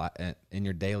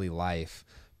your daily life,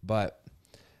 but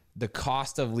the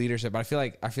cost of leadership, I feel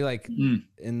like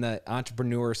in the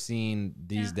entrepreneur scene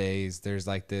these days, there's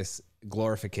like this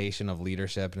glorification of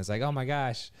leadership, and it's like, oh my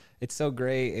gosh, it's so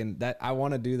great. And that I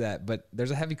want to do that, but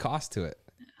there's a heavy cost to it.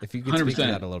 If you could speak to 100%.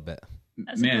 that a little bit.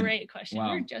 That's a great question.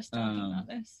 Wow. We were just talking about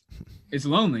this. It's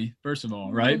lonely, first of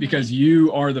all, right? Because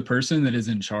you are the person that is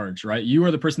in charge, right? You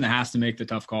are the person that has to make the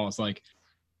tough calls. Like,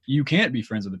 you can't be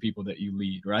friends with the people that you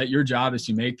lead, right? Your job is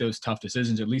to make those tough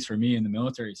decisions, at least for me in the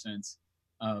military sense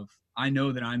of, I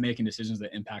know that I'm making decisions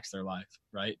that impacts their life,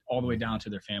 right? All the way down to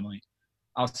their family.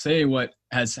 I'll say what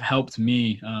has helped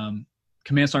me.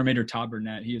 Command Sergeant Major Todd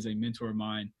Burnett, he is a mentor of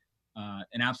mine,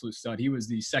 an absolute stud. He was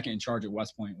the second in charge at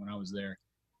West Point when I was there.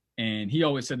 And he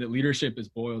always said that leadership is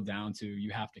boiled down to you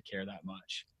have to care that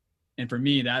much. And for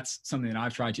me, that's something that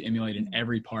I've tried to emulate in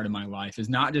every part of my life, is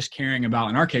not just caring about,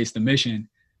 in our case, the mission,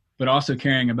 but also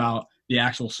caring about the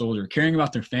actual soldier, caring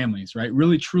about their families, right?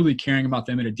 Really, truly caring about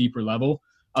them at a deeper level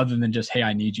other than just, hey,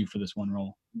 I need you for this one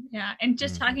role. Yeah. And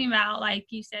just talking about, like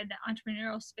you said, the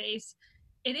entrepreneurial space,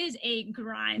 it is a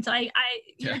grind. So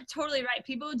you're totally right.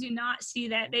 People do not see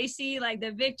that. They see like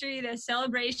the victory, the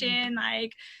celebration,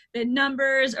 like the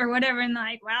numbers or whatever. And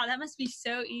like, wow, that must be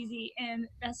so easy. And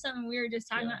that's something we were just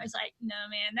talking about. It's like, no,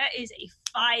 man, that is a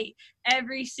fight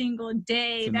every single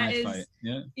day. It's a fight.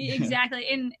 Yeah. Exactly.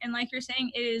 And like you're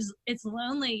saying, it's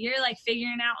lonely. You're like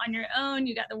figuring it out on your own.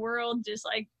 You got the world just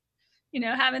like,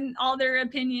 having all their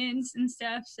opinions and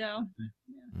stuff. So,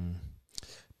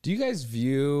 Do you guys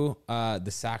view the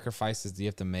sacrifices that you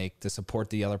have to make to support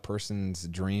the other person's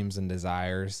dreams and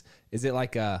desires? Is it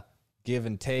like a give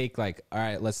and take? Like, all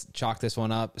right, let's chalk this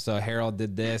one up. So Harold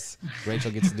did this, Rachel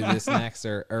gets to do this next,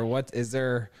 or what? Is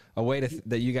there a way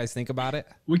that you guys think about it?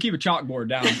 We keep a chalkboard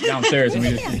downstairs and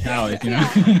we just tally,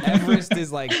 Everest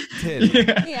is like 10.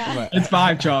 Yeah. It's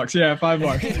 5 chalks. Yeah, 5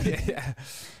 marks.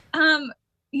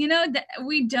 That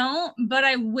we don't, but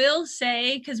I will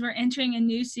say, because we're entering a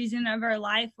new season of our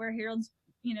life where Harold's,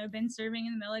 been serving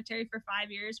in the military for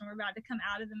 5 years and we're about to come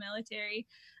out of the military.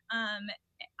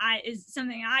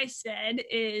 Something I said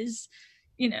is,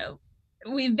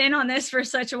 we've been on this for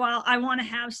such a while. I want to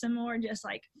have some more just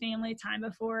like family time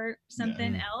before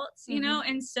something else,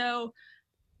 And so,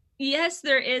 yes,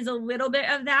 there is a little bit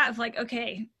of that of like,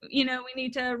 okay, we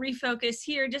need to refocus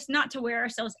here, just not to wear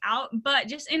ourselves out, but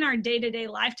just in our day-to-day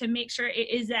life to make sure it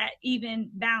is that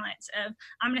even balance of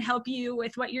I'm going to help you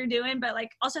with what you're doing, but like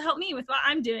also help me with what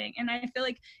I'm doing. And I feel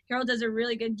like Harold does a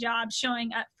really good job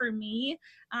showing up for me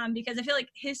because I feel like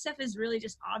his stuff is really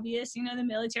just obvious. The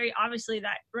military, obviously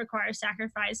that requires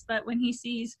sacrifice, but when he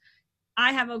sees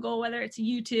I have a goal, whether it's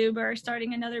YouTube or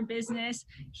starting another business,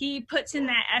 he puts in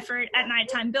that effort at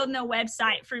nighttime, building a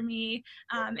website for me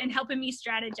and helping me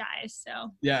strategize.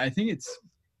 So yeah, I think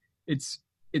it's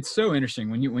so interesting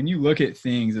when you look at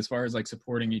things as far as like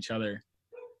supporting each other.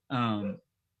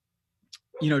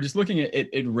 just looking at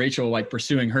Rachel, like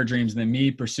pursuing her dreams and then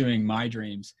me pursuing my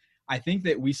dreams, I think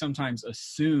that we sometimes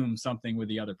assume something with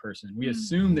the other person. We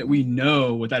assume that we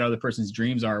know what that other person's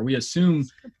dreams are. We assume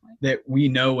that we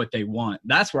know what they want.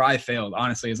 That's where I failed,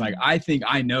 honestly. Is like, I think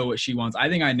I know what she wants. I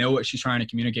think I know what she's trying to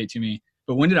communicate to me.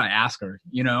 But when did I ask her?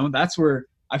 That's where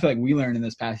I feel like we learned in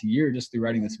this past year, just through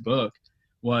writing this book,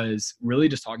 was really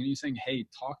just talking to you, saying, hey,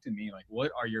 talk to me. Like,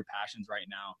 what are your passions right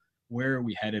now? Where are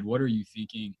we headed? What are you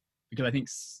thinking? Because I think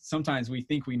sometimes we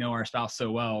think we know our spouse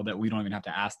so well that we don't even have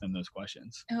to ask them those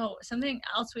questions. Oh, something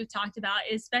else we've talked about,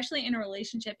 especially in a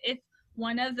relationship, if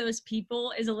one of those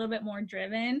people is a little bit more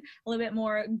driven, a little bit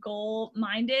more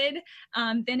goal-minded,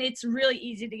 then it's really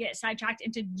easy to get sidetracked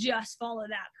and to just follow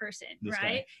that person,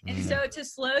 right? And so to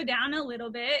slow down a little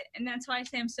bit, and that's why I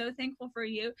say I'm so thankful for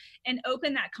you, and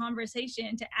open that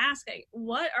conversation to ask, like,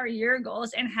 what are your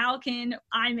goals and how can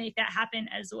I make that happen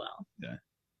as well? Yeah.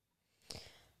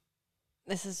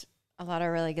 This is a lot of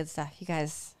really good stuff. You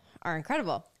guys are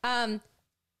incredible.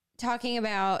 Talking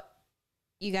about,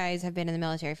 you guys have been in the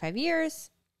military 5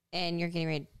 years and you're getting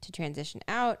ready to transition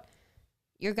out.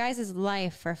 Your guys'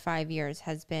 life for 5 years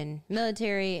has been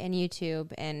military and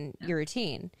YouTube and your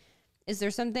routine. Is there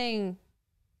something,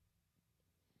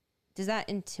 does that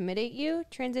intimidate you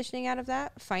transitioning out of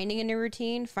that? Finding a new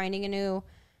routine, finding a new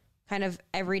kind of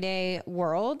everyday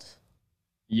world?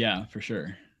 Yeah, for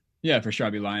sure. Yeah, for sure.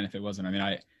 I'd be lying if it wasn't. I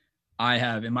mean, I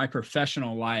have, in my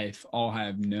professional life, all I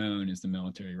have known is the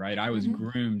military, right? I was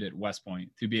groomed at West Point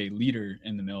to be a leader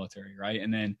in the military, right?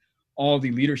 And then all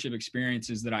the leadership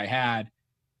experiences that I had,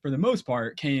 for the most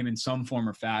part, came in some form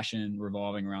or fashion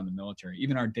revolving around the military.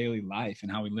 Even our daily life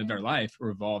and how we lived our life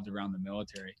revolved around the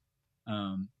military.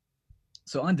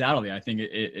 So undoubtedly, I think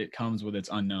it comes with its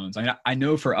unknowns. I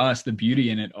know for us, the beauty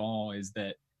in it all is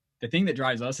that the thing that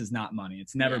drives us is not money.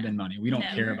 It's never been money. We don't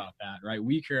care about that, right?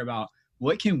 We care about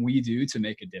what can we do to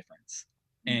make a difference.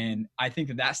 And I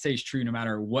think that stays true no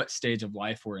matter what stage of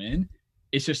life we're in.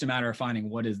 It's just a matter of finding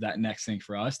what is that next thing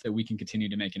for us that we can continue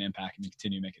to make an impact and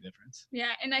continue to make a difference.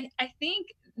 Yeah. And I think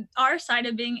our side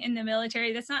of being in the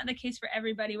military, that's not the case for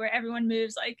everybody, where everyone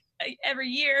moves like every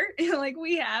year, like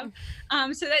we have.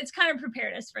 So that's kind of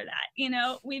prepared us for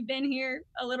that. We've been here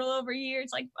a little over a year.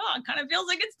 It's like, oh, it kind of feels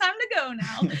like it's time to go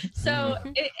now. So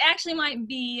it actually might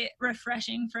be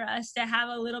refreshing for us to have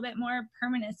a little bit more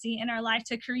permanency in our life,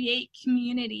 to create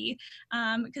community,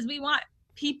 because we want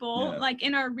people like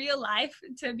in our real life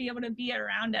to be able to be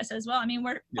around us as well. I mean,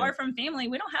 we're far from family.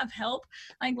 We don't have help.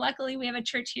 Like, luckily we have a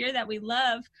church here that we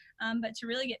love, but to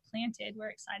really get planted, we're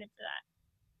excited for that.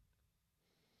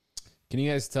 Can you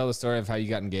guys tell the story of how you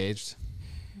got engaged?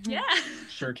 Yeah.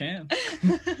 Sure can.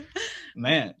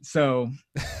 Man. So,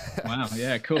 wow.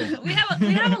 Yeah, cool. We have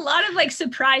a lot of like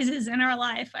surprises in our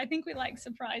life. I think we like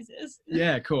surprises.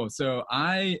 Yeah, cool. So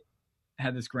I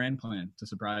had this grand plan to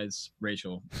surprise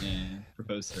Rachel and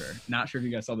propose to her. Not sure if you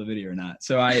guys saw the video or not.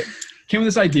 So I came with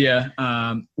this idea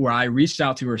where I reached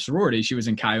out to her sorority. She was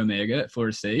in Chi Omega at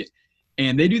Florida State.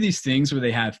 And they do these things where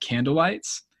they have candle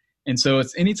lights. And so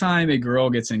it's anytime a girl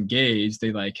gets engaged,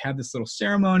 they like have this little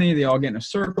ceremony. They all get in a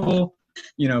circle,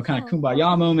 kind of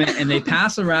kumbaya moment. And they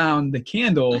pass around the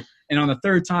candle. And on the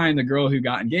third time, the girl who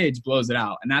got engaged blows it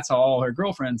out. And that's how all her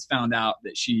girlfriends found out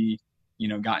that she,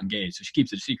 got engaged. So she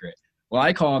keeps it a secret. Well,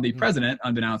 I called the president,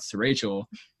 unbeknownst to Rachel,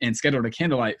 and scheduled a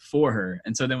candlelight for her.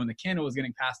 And so then when the candle was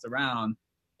getting passed around,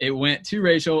 it went to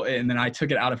Rachel, and then I took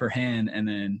it out of her hand and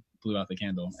then blew out the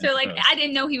candle. So like, I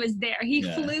didn't know he was there. He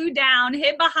flew down,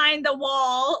 hid behind the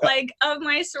wall, like of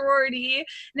my sorority,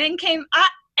 then came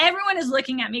everyone is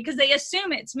looking at me because they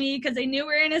assume it's me because they knew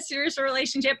we're in a serious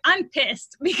relationship. I'm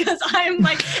pissed because I'm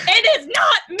like, it is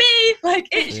not me. Like,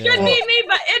 it should be me,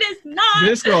 but it is not.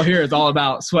 This girl here is all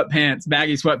about sweatpants,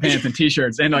 baggy sweatpants and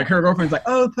t-shirts. And like her girlfriend's like,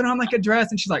 oh, put on like a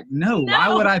dress. And she's like, no.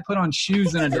 Why would I put on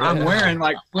shoes and I'm wearing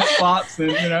like flip-flops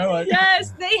and like.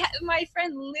 Yes, my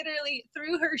friend literally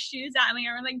threw her shoes at me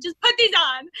and were like, just put these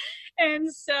on.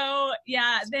 And so,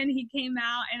 then he came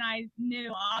out and I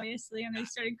knew, obviously, and I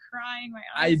started crying my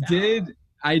eyes out.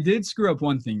 I did screw up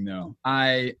one thing though.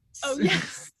 Oh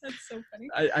yes, that's so funny.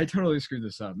 I totally screwed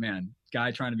this up, man.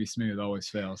 Guy trying to be smooth always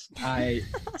fails. I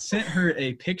sent her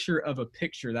a picture of a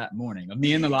picture that morning of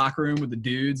me in the locker room with the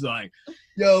dudes like,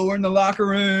 yo, we're in the locker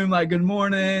room, like, good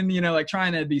morning, like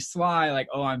trying to be sly, like,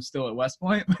 oh, I'm still at West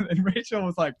Point. And Rachel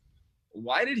was like,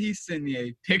 why did he send me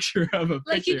a picture of a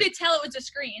picture? Like, you could tell it was a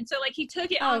screen. So like he took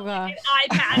it on like,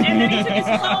 an iPad and then he took his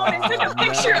phone and took a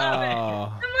picture of it.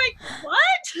 I'm like,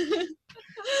 what?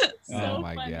 Oh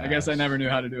my God. I guess I never knew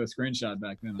how to do a screenshot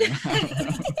back then.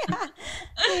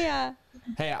 Yeah.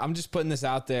 Hey, I'm just putting this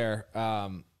out there.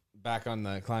 back on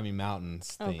the climbing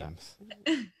mountains Oh, God. themes.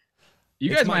 You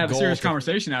It's guys my might have a goal serious to-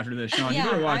 conversation after this, Sean. Yeah,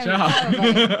 you better watch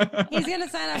probably. out. He's gonna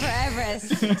sign up for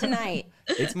Everest tonight.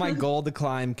 It's my goal to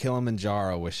climb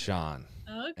Kilimanjaro with Sean.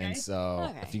 Okay. And so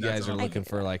Okay. if you That's guys are awesome. looking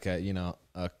for like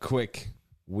a quick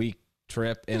week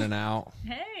trip in and out,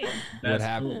 Hey. That's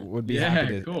cool. would be Yeah,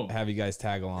 happy to cool. have you guys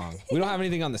tag along. We don't have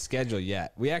anything on the schedule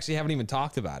yet. We actually haven't even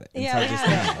talked about it. Yeah, until just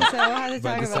yeah. now. So we'll have to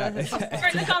But talk about this- it. We're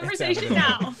in the conversation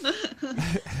now.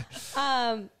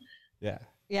 Yeah.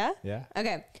 Yeah. Yeah.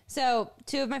 Okay. So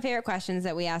 2 of my favorite questions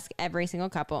that we ask every single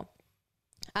couple.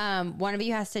 One of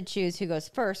you has to choose who goes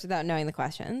first without knowing the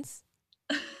questions.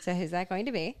 So who's that going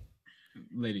to be?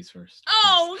 Ladies first.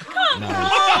 Oh, come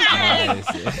Nice.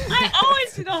 on. Nice. I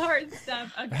always do the hard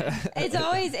stuff. Okay. It's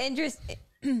always interesting.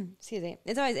 Excuse me.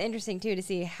 It's always interesting too to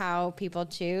see how people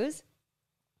choose,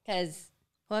 because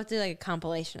we'll have to do like a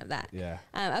compilation of that. Yeah.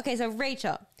 Okay. So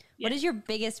Rachel, what Yeah. is your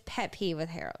biggest pet peeve with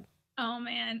Harold? Oh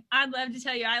man, I'd love to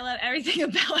tell you I love everything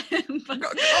about him. But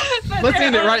Let's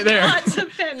end it right there. Lots of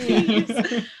pet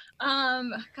peeves.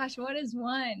 Gosh, what is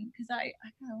one? Because I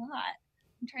got a lot.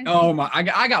 I'm trying to Oh think. my!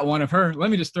 I got one of her.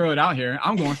 Let me just throw it out here.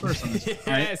 I'm going first on this. Right?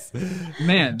 Yes.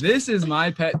 Man, this is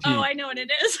my pet peeve. Oh, I know what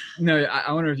it is. No,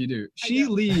 I wonder if you do. I She do.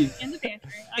 leaves In the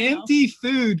pantry. I know. empty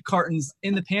food cartons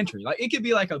in the pantry. Like it could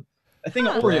be like a thing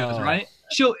of Huh. Oreos, Bro. right?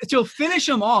 She'll finish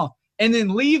them all and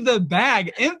then leave the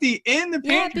bag empty in the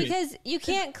Yeah, pantry. because you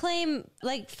can't claim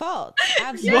like fault. Yes,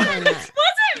 Absolutely not. wasn't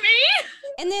me.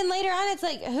 And then later on, it's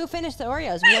like, who finished the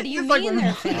Oreos? What do you It's like mean when-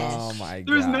 they're finished? Oh my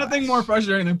god. There's nothing more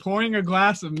frustrating than pouring a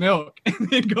glass of milk and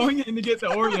then going in to get the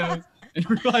Oreos and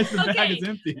realize the bag Okay, is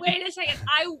empty. Wait a second.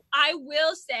 I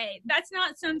will say that's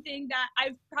not something that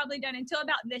I've probably done until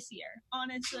about this year.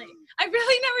 Honestly, I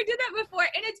really never did that before,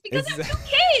 and it's because I have 2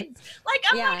 kids. Like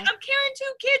I'm Yeah. I'm carrying 2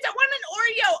 kids. I want an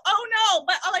Oreo. Oh no!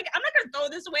 But like I'm not gonna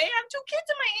throw this away. I have 2 kids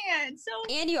in my hand. So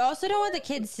And you also don't want the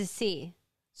kids to see.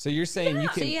 So you're saying you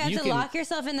So can you have to can, lock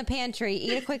yourself in the pantry,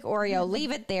 eat a quick Oreo,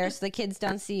 leave it there so the kids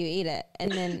don't see you eat it. And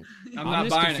then, I'm I'm not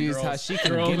just buying confused it, how girls. she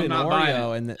can Girls, get I'm an not buying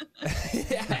Oreo it. and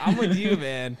yeah, I'm with you,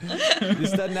 man.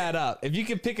 This doesn't add up. If you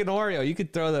could pick an Oreo, you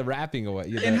could throw the wrapping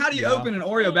away. And how do you open an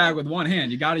Oreo bag with one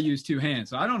hand? You got to use 2 hands.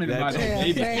 So I don't even buy That's the true.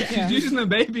 baby. Very true. She's using the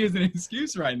baby as an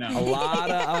excuse right A now. lot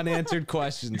of unanswered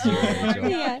questions here, Rachel.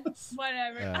 yes.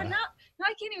 whatever. Yeah. I'm not.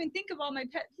 I can't even think of all my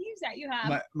pet peeves that you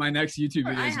have. My next YouTube Or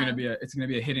video I is gonna have.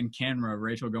 be a hidden camera of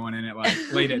Rachel going in at like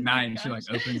late at night and she like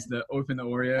open the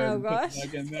Oreo Oh, and puts gosh.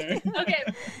 it back in there. Okay,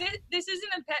 this isn't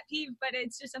a pet peeve, but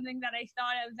it's just something that I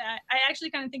thought of that I actually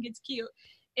kind of think it's cute.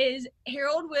 Is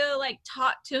Harold will like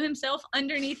talk to himself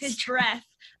underneath his breath.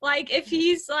 Like if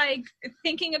he's like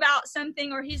thinking about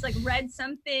something or he's like read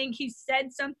something, he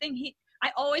said something.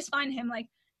 I always find him like,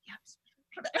 yeah.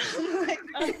 Like,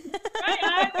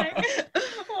 right,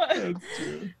 what?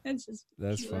 true. It's just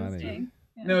That's cute little funny. thing.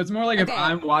 Yeah. No, it's more like Okay. if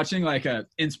I'm watching like a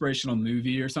inspirational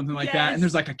movie or something like that, Yes. and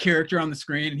there's like a character on the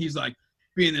screen and he's like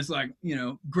being this like,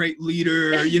 great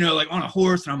leader, like on a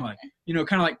horse, and I'm like,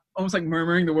 kind of like almost like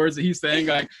murmuring the words that he's saying,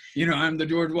 like, I'm the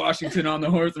George Washington on the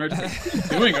horse, and I'm just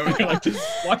like, what are you doing over there? Like,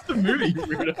 just watch the movie, you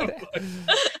weirdo.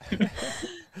 Like,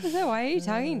 So why are you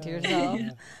talking to yourself?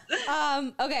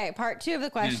 Okay, part 2 of the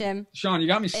question. Sean, you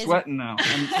got me sweating now.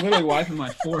 I'm literally wiping my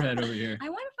forehead over here. I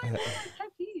want to find out my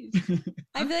pet peeves.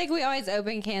 I feel like we always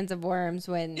open cans of worms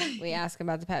when we ask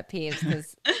about the pet peeves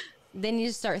because then you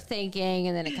just start thinking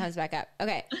and then it comes back up.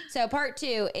 Okay, so part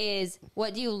 2 is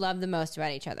what do you love the most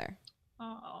about each other?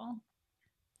 Oh,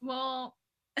 well,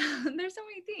 there's so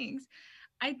many things.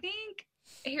 I think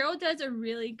Harold does a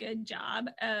really good job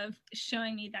of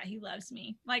showing me that he loves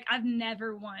me. Like I've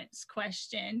never once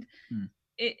questioned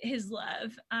his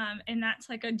love. And that's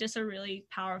like just a really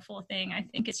powerful thing. I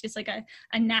think it's just like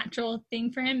a natural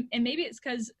thing for him. And maybe it's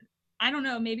because, I don't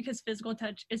know, maybe because physical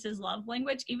touch is his love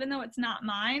language, even though it's not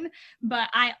mine, but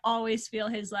I always feel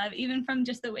his love, even from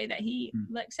just the way that he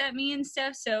looks at me and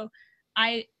stuff. So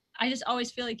I just always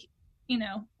feel like,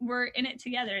 we're in it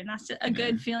together, and that's a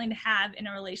good feeling to have in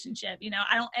a relationship.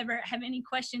 I don't ever have any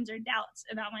questions or doubts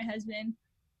about my husband.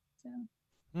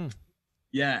 So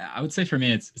Yeah, I would say for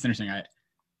me, it's interesting. I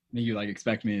think you like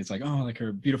expect me. It's like, oh, like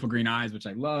her beautiful green eyes, which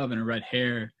I love, and her red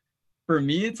hair. For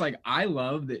me, it's like, I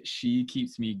love that she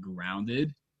keeps me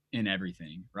grounded in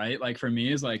everything, right? Like for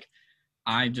me, is like,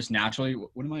 I just naturally,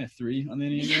 what am I, a 3 on the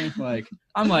Enneagram? Like,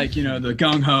 I'm like, the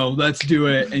gung ho, let's do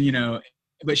it. And,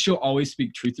 but she'll always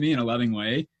speak truth to me in a loving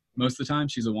way. Most of the time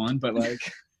she's a 1, but like,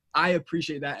 I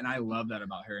appreciate that. And I love that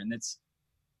about her. And it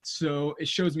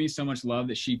shows me so much love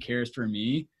that she cares for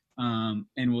me.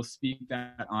 And will speak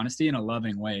that honesty in a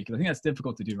loving way. Cause I think that's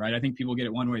difficult to do, right? I think people get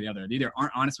it one way or the other. They either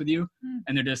aren't honest with you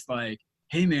and they're just like,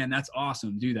 hey man, that's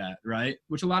awesome, do that, right?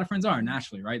 Which a lot of friends are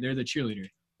naturally, right? They're the cheerleader.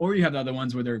 Or you have the other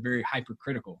ones where they're very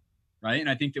hypercritical, right? And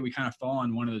I think that we kind of fall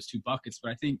in one of those two buckets.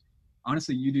 But I think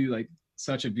honestly, you do like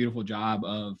such a beautiful job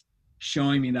of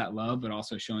showing me that love, but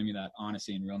also showing me that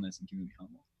honesty and realness and keeping me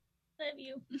humble. Love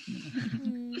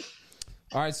you.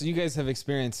 All right, so you guys have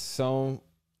experienced so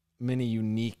many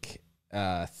unique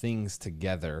things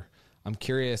together. I'm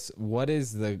curious, what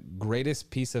is the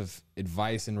greatest piece of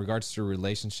advice in regards to a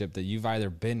relationship that you've either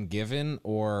been given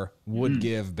or would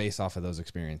give based off of those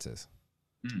experiences?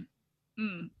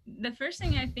 The first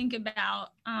thing I think about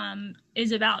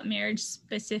is about marriage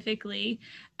specifically.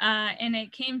 And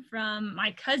it came from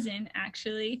my cousin,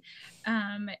 actually.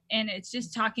 And it's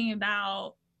just talking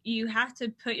about you have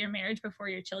to put your marriage before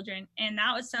your children. And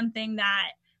that was something that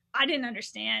I didn't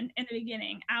understand in the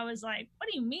beginning. I was like, what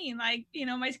do you mean? Like, you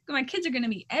know, my kids are going to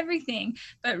be everything,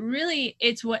 but really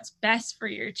it's what's best for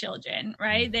your children,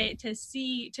 right?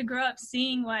 To grow up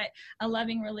seeing what a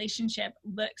loving relationship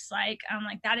looks like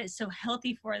that is so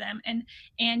healthy for them. And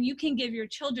you can give your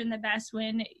children the best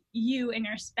when you and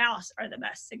your spouse are the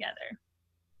best together.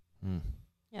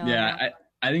 Yeah.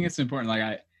 I think it's important.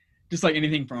 Like just like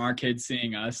anything from our kids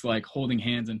seeing us like holding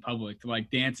hands in public to like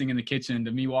dancing in the kitchen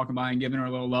to me walking by and giving her a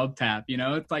little love tap, you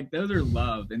know, it's like those are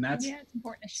love, and that's it's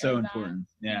important to so important.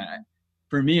 Yeah.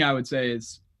 For me, I would say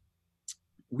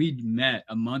we met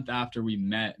a month after we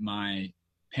met. My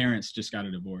parents just got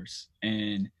a divorce,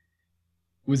 and it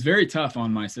was very tough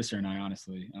on my sister and I,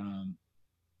 honestly.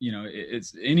 You know,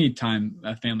 it's any time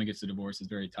a family gets a divorce is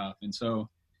very tough. And so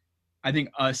I think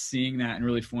us seeing that and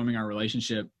really forming our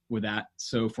relationship with that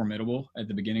so formidable at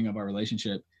the beginning of our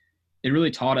relationship, it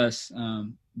really taught us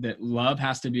that love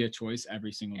has to be a choice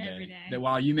every single day. That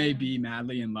while you may be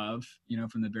madly in love, you know,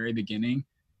 from the very beginning,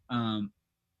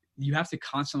 you have to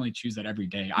constantly choose that every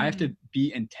day. I have to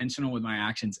be intentional with my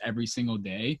actions every single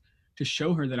day to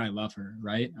show her that I love her,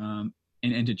 right? And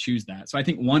to choose that. So I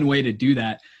think one way to do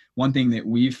that, one thing that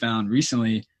we've found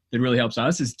recently that really helps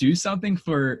us is do something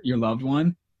for your loved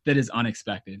one that is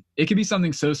unexpected. It could be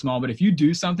something so small, but if you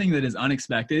do something that is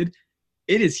unexpected,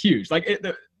 it is huge. Like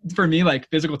for me, like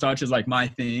physical touch is like my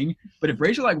thing. But if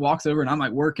Rachel like walks over and I'm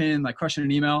like working, like crushing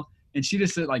an email, and she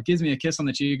just like gives me a kiss on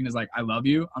the cheek and is like, I love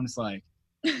you. I'm just like,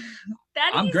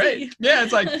 I'm easy. great. Yeah.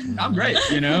 It's like, I'm great.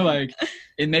 You know, like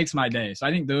it makes my day. So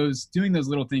I think doing those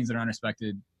little things that are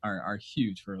unexpected are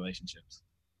huge for relationships.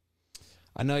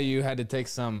 I know you had to take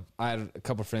I had a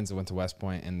couple of friends that went to West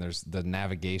Point, and there's the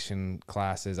navigation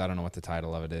classes. I don't know what the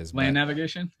title of it is. Land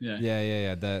navigation? Yeah.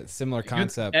 Yeah. The similar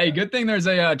concept. Good thing there's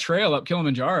a trail up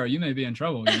Kilimanjaro. You may be in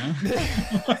trouble, you know?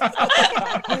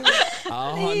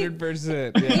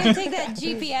 100%. Yeah. You take that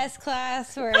GPS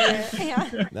class where,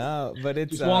 No, but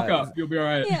it's just walk up. You'll be all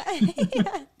right.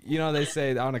 Yeah. You know, they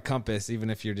say on a compass, even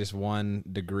if you're just 1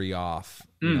 degree off,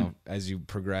 you know, as you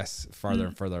progress farther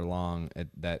and further along,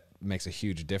 that makes a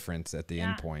huge difference at the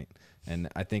end point. And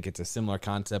I think it's a similar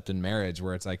concept in marriage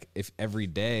where it's like if every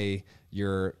day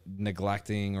you're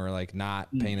neglecting or like not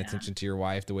paying attention to your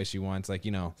wife the way she wants, like,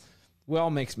 you know, we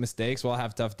all make mistakes. We'll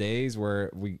have tough days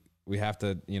where we have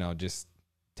to, you know, just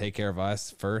take care of us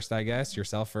first, I guess,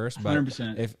 yourself first. But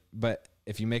 100%.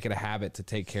 if you make it a habit to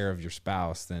take care of your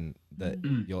spouse, then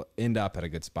you'll end up at a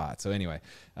good spot. So anyway,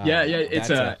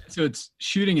 it's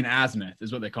shooting an azimuth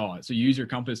is what they call it. So you use your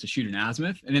compass to shoot an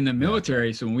azimuth, and in the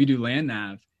military, so when we do land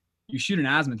nav, you shoot an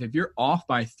azimuth. If you're off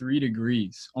by 3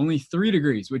 degrees, only 3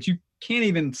 degrees, which you can't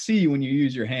even see when you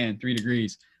use your hand, 3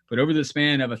 degrees. But over the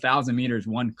span of 1,000 meters,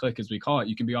 one click, as we call it,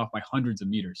 you can be off by hundreds of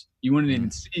meters. You wouldn't even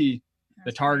see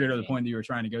the target or the point that you were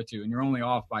trying to go to, and you're only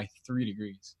off by 3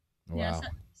 degrees. Wow. Yeah,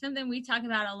 something we talk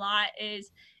about a lot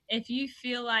is if you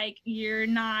feel like you're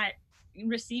not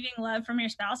receiving love from your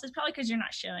spouse, it's probably because you're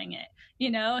not showing it, you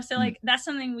know? So like that's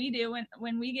something we do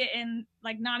when we get in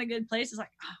like not a good place. It's like,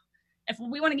 if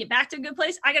we want to get back to a good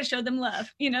place, I got to show them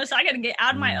love, you know? So I got to get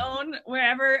out of my own,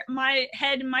 wherever my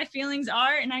head and my feelings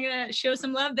are, and I got to show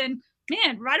some love. Then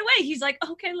man, right away, he's like,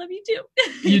 okay, I love you too.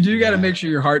 You do got to make sure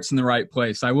your heart's in the right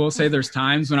place. I will say there's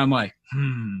times when I'm like,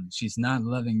 she's not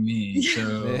loving me.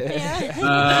 So,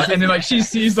 and then like she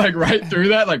sees like right through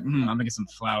that, like, I'm gonna get some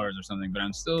flowers or something, but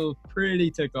I'm still pretty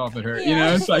ticked off at her. You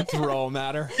know, it's like throw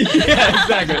matter. Yeah,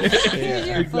 exactly.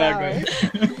 Exactly.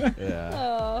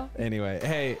 Yeah. Anyway,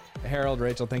 hey, Harold,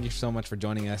 Rachel, thank you so much for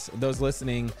joining us. Those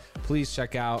listening, please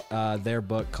check out their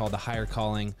book called The Higher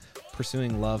Calling: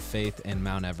 Pursuing Love, Faith, and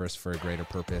Mount Everest for a Greater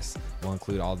Purpose. We'll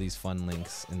include all these fun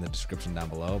links in the description down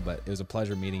below, but it was a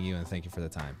pleasure meeting you, and thank you for the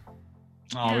time.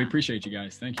 Oh, we appreciate you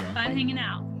guys. Thank you. Fun hanging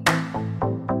out.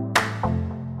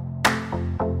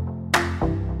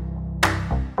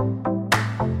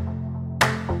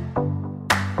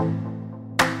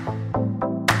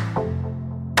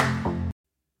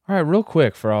 right, real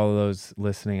quick for all of those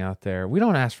listening out there, we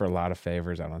don't ask for a lot of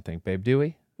favors, I don't think, babe, do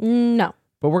we? No.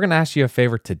 But we're going to ask you a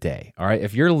favor today, all right?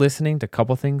 If you're listening to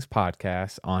Couple Things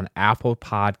Podcast on Apple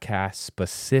Podcasts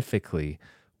specifically,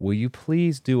 will you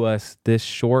please do us this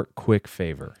short, quick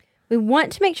favor? We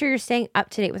want to make sure you're staying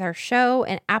up to date with our show,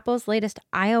 and Apple's latest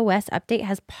iOS update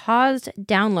has paused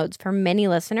downloads for many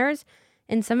listeners,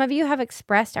 and some of you have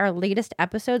expressed our latest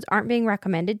episodes aren't being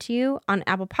recommended to you on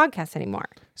Apple Podcasts anymore.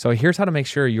 So here's how to make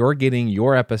sure you're getting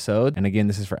your episode. And again,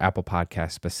 this is for Apple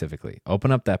Podcasts specifically.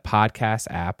 Open up that podcast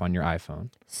app on your iPhone.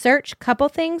 Search Couple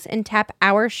Things and tap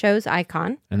our show's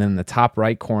icon. And then in the top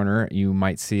right corner, you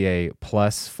might see a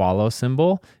plus follow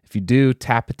symbol. If you do,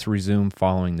 tap it to resume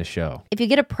following the show. If you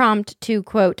get a prompt to,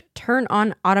 quote, turn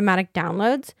on automatic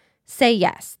downloads, say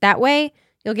yes. That way,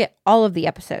 you'll get all of the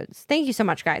episodes. Thank you so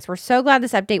much, guys. We're so glad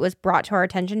this update was brought to our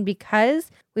attention because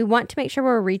we want to make sure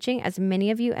we're reaching as many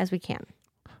of you as we can.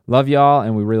 Love y'all,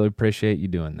 and we really appreciate you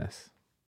doing this.